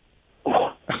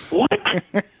 What?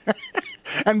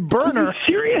 And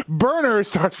Burner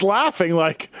starts laughing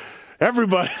like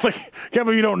everybody. Like, can't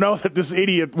believe you don't know that this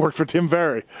idiot worked for Tim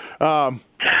Ferry.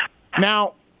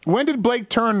 Now, when did he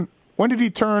turn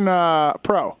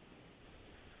pro?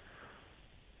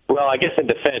 Well, I guess in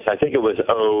defense, I think it was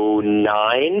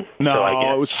 2009. No,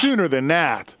 so it was sooner than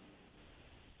that.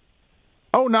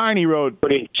 2009 he rode. What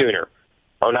do you mean sooner?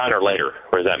 2009 or later?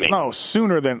 What does that mean? No,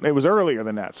 it was earlier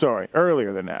than that. Sorry,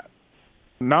 earlier than that.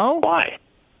 No? Why?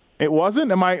 It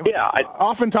wasn't? Yeah.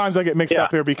 Oftentimes I get mixed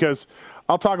up here because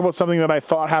I'll talk about something that I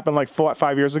thought happened like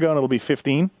 5 years ago, and it'll be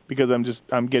 15 because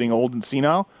I'm getting old and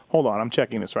senile. Hold on, I'm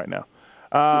checking this right now.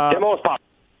 Demo is pop.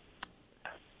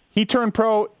 He turned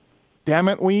pro, damn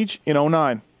it, Weege, in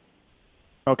 2009.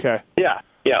 Okay. Yeah,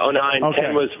 2009. Okay.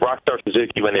 10 was Rockstar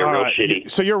Suzuki when they were real shitty.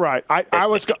 So you're right. I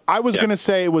was going to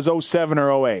say it was 2007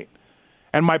 or 2008.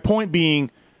 And my point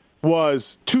being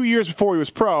was 2 years before he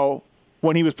was pro,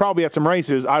 when he was probably at some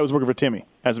races, I was working for Timmy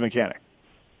as a mechanic.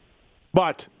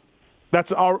 But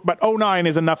but 09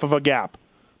 is enough of a gap.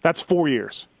 That's 4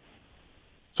 years.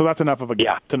 So that's enough of a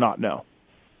gap to not know.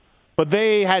 But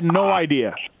they had no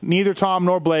idea, neither Tom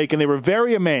nor Blake, and they were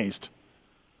very amazed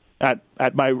at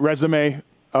my resume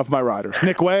of my riders.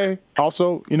 Nick Way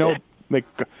also, they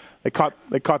caught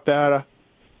that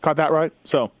right.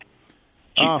 So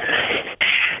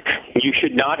you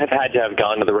should not have had to have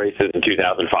gone to the races in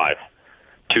 2005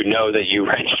 to know that you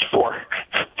raced for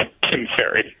Tim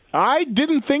Ferry. I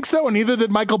didn't think so, and neither did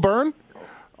Michael Byrne.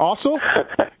 Also,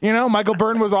 Michael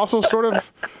Byrne was also sort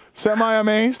of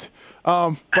semi-amazed.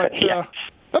 But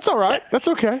that's all right. That's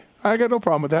okay. I got no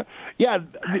problem with that. Yeah,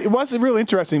 it was really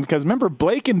interesting because remember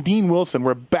Blake and Dean Wilson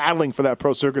were battling for that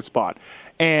pro circuit spot,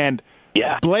 and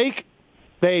Blake,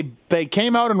 they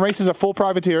came out in races at full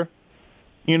privateer,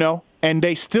 and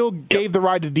they still gave the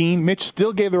ride to Dean. Mitch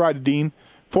still gave the ride to Dean,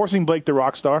 forcing Blake to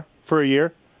Rockstar for a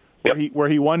year, where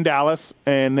he won Dallas,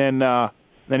 and then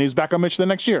he was back on Mitch the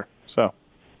next year. So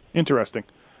interesting,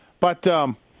 but.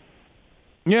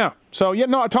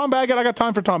 Tom Baggett, I got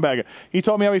time for Tom Baggett. He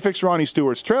told me how he fixed Ronnie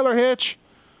Stewart's trailer hitch,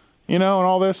 and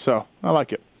all this, so I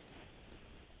like it.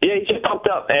 Yeah, he's just pumped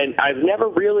up, and I've never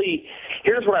really –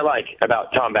 here's what I like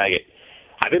about Tom Baggett.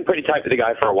 I've been pretty tight with the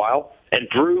guy for a while, and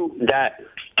through that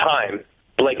time,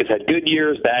 Blake has had good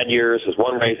years, bad years, has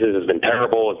won races, has been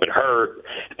terrible, has been hurt,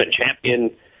 has been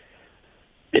champion.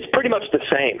 It's pretty much the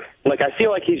same. Like, I feel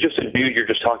like he's just a dude you're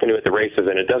just talking to at the races,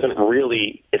 and it doesn't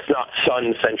really – it's not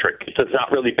Sun-centric. It's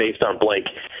not really based on Blake,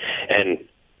 and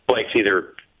Blake's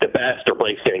either the best or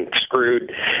Blake's getting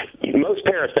screwed. Most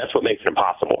parents, that's what makes it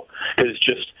impossible, because it's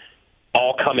just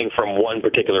all coming from one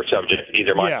particular subject.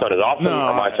 Either my son is awesome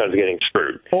or my son is getting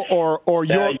screwed. Or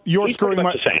you're screwing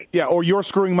my – yeah, or you're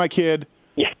screwing my kid.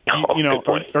 Yeah.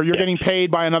 Or you're getting paid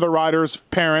by another rider's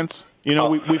parents.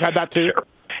 We've had that too. Sure.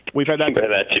 We've had that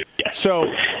too. Yeah.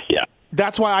 So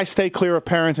that's why I stay clear of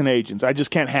parents and agents. I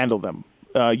just can't handle them.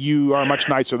 You are much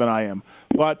nicer than I am.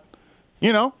 But,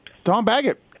 Tom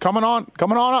Baggett coming on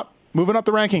up, moving up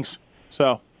the rankings.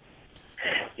 So.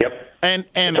 Yep. And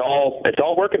it's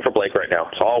all working for Blake right now.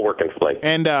 It's all working for Blake.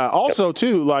 And also,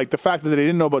 too, like the fact that they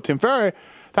didn't know about Tim Ferry,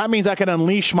 that means I can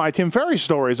unleash my Tim Ferry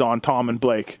stories on Tom and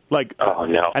Blake. Like, oh,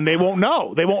 no. And they won't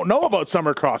know. They won't know about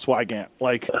Summercross Wygant.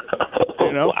 Like,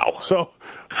 Wow. So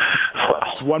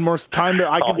it's one more time that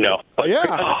I can. Oh, no.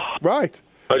 Yeah, right.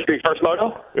 Bush Creek First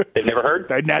Moto? They've never heard?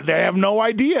 They have no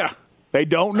idea. They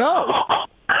don't know.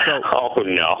 So, oh,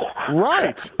 no.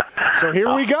 Right. So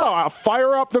here we go. I'll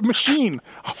fire up the machine.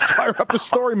 I'll fire up the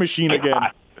story machine again.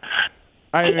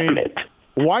 I mean,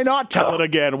 why not tell it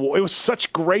again? It was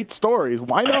such great stories.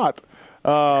 Why not?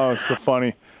 Oh, so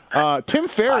funny. Tim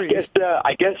Ferry.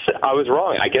 I guess I was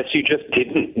wrong. I guess you just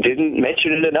didn't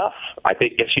mention it enough. I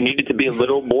guess you needed to be a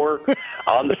little more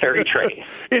on the Ferry train.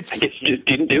 I guess you just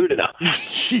didn't do it enough.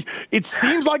 It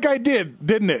seems like I did,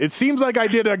 didn't it? It seems like I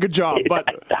did a good job, but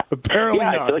apparently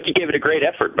not. I feel like you gave it a great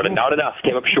effort, but not enough.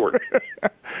 Came up short.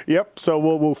 Yep. So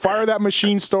we'll fire that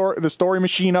the story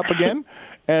machine up again,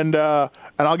 and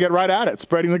I'll get right at it,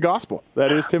 spreading the gospel.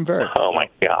 That is Tim Ferry. Oh my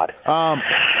God.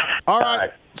 All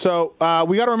right. So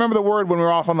we got to remember the word when we're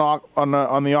off on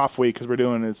the off week, because we're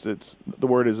doing it's the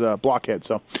word is blockhead.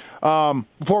 So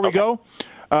before we go,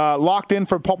 locked in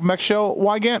for Pulp MX show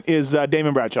Wygant is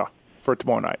Damon Bradshaw for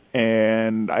tomorrow night,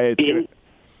 and in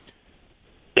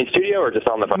studio or just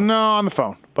on the phone? No, on the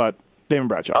phone, but Damon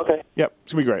Bradshaw. Okay. Yep,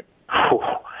 it's gonna be great.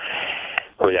 Oh,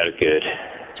 that is good.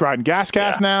 He's riding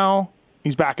gas now.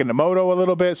 He's back into moto a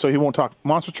little bit, so he won't talk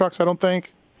monster trucks, I don't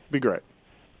think. Be great.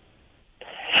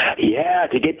 Yeah,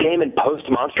 to get Damon post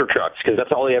monster trucks, because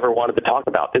that's all he ever wanted to talk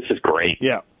about. This is great.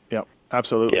 Yeah,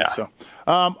 absolutely. Yeah. So,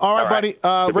 all right, buddy.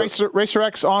 Racer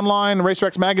X online, Racer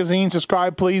X magazine.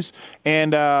 Subscribe, please,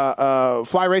 and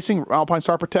Fly Racing, Alpine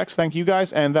Star Protects. Thank you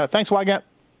guys, and thanks, Wygant.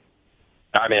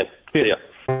 All right, man. See ya.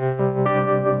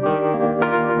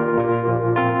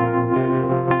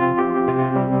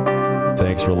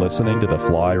 Thanks for listening to the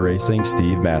Fly Racing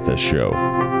Steve Mathis Show.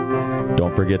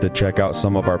 Don't forget to check out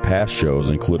some of our past shows,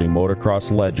 including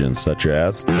motocross legends such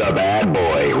as The Bad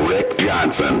Boy, Rick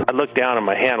Johnson. I looked down and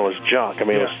my hand was junk. I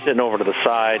mean, it was sitting over to the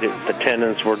side. The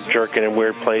tendons were jerking in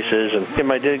weird places. And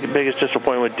my biggest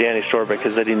disappointment with Danny Storbeck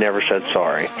is that he never said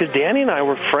sorry. Because Danny and I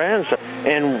were friends,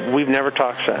 and we've never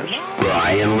talked since.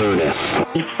 Brian Lunas.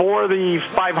 Before the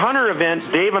 500 event,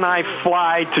 Dave and I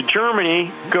fly to Germany,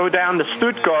 go down to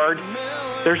Stuttgart.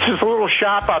 There's this little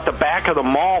shop out the back of the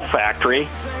mall factory.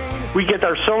 we get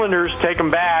our cylinders, take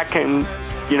them back, and,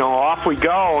 off we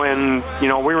go. And,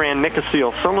 we ran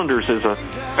Nicosil cylinders as a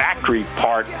factory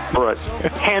part for a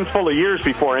handful of years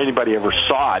before anybody ever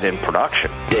saw it in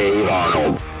production. Dave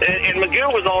Arnold. And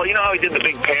McGill was all, how he did the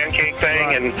big pancake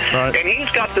thing, and he's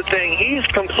got the thing, he's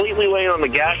completely laying on the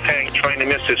gas tank trying to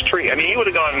miss his tree. I mean, he would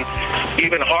have gone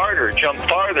even harder, jumped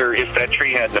farther if that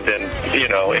tree hadn't have been, if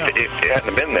it hadn't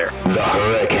have been there. The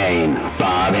Hurricane,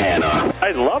 Bob Hanna.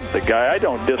 I love the guy. I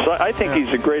don't dislike. I think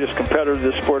he's the greatest competitor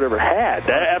this sport ever had.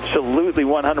 Absolutely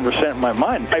 100% in my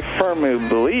mind. I firmly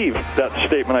believe that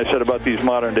statement I said about these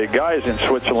modern-day guys in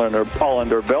Switzerland or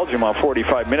Holland or Belgium on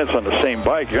 45 minutes on the same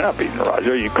bike. You're not beating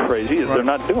Roger. Are you crazy? They're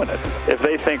not doing it. If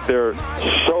they think they're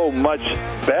so much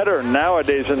better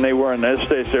nowadays than they were in those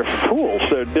days, they're fools.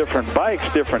 They're different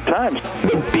bikes, different times.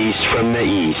 The Beast from the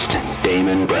East,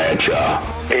 Damon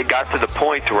Bradshaw. It got to the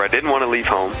point where I didn't want to leave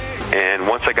home, and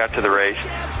once I got to the race,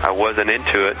 I wasn't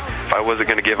into it. If I wasn't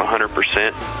going to give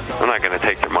 100%, I'm not going to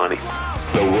take their money.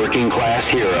 The working class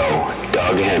hero,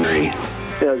 Doug Henry.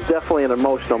 It was definitely an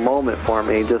emotional moment for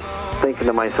me, just thinking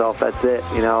to myself, that's it,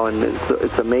 and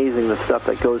it's amazing the stuff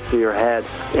that goes through your head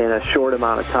in a short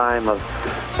amount of time of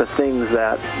the things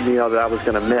that, that I was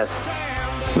going to miss.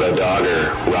 The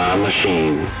Dogger, Ron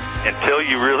Lachine. Until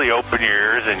you really open your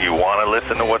ears and you want to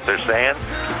listen to what they're saying,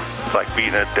 it's like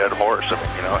beating a dead horse.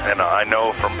 And I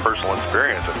know from personal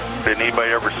experience, did anybody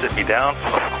ever sit me down?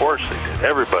 Of course they did.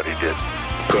 Everybody did.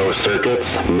 Pro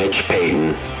Circuits, Mitch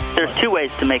Payton. There's two ways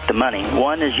to make the money.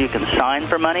 One is you can sign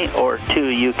for money, or two,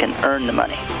 you can earn the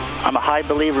money. I'm a high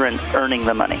believer in earning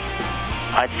the money.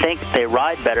 I think they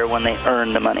ride better when they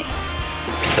earn the money.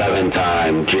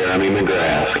 7-time Jeremy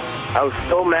McGrath. I was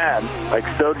so mad,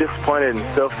 so disappointed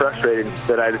and so frustrated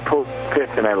that I pulled pick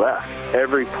and I left.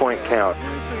 Every point counts.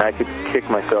 I could kick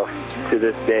myself to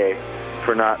this day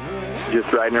for not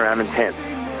just riding around in tents.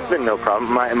 It's been no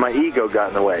problem. My ego got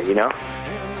in the way,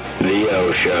 The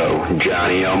O Show,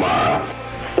 Johnny O'Mara.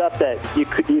 Stuff that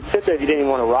you'd sit there if you didn't even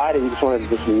want to ride it, you just wanted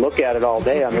to just look at it all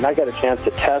day. I mean, I got a chance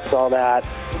to test all that.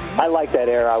 I like that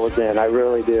era I was in. I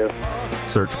really do.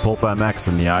 Search Pulp MX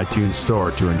in the iTunes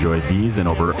store to enjoy these and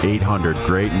over 800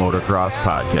 great motocross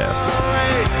podcasts.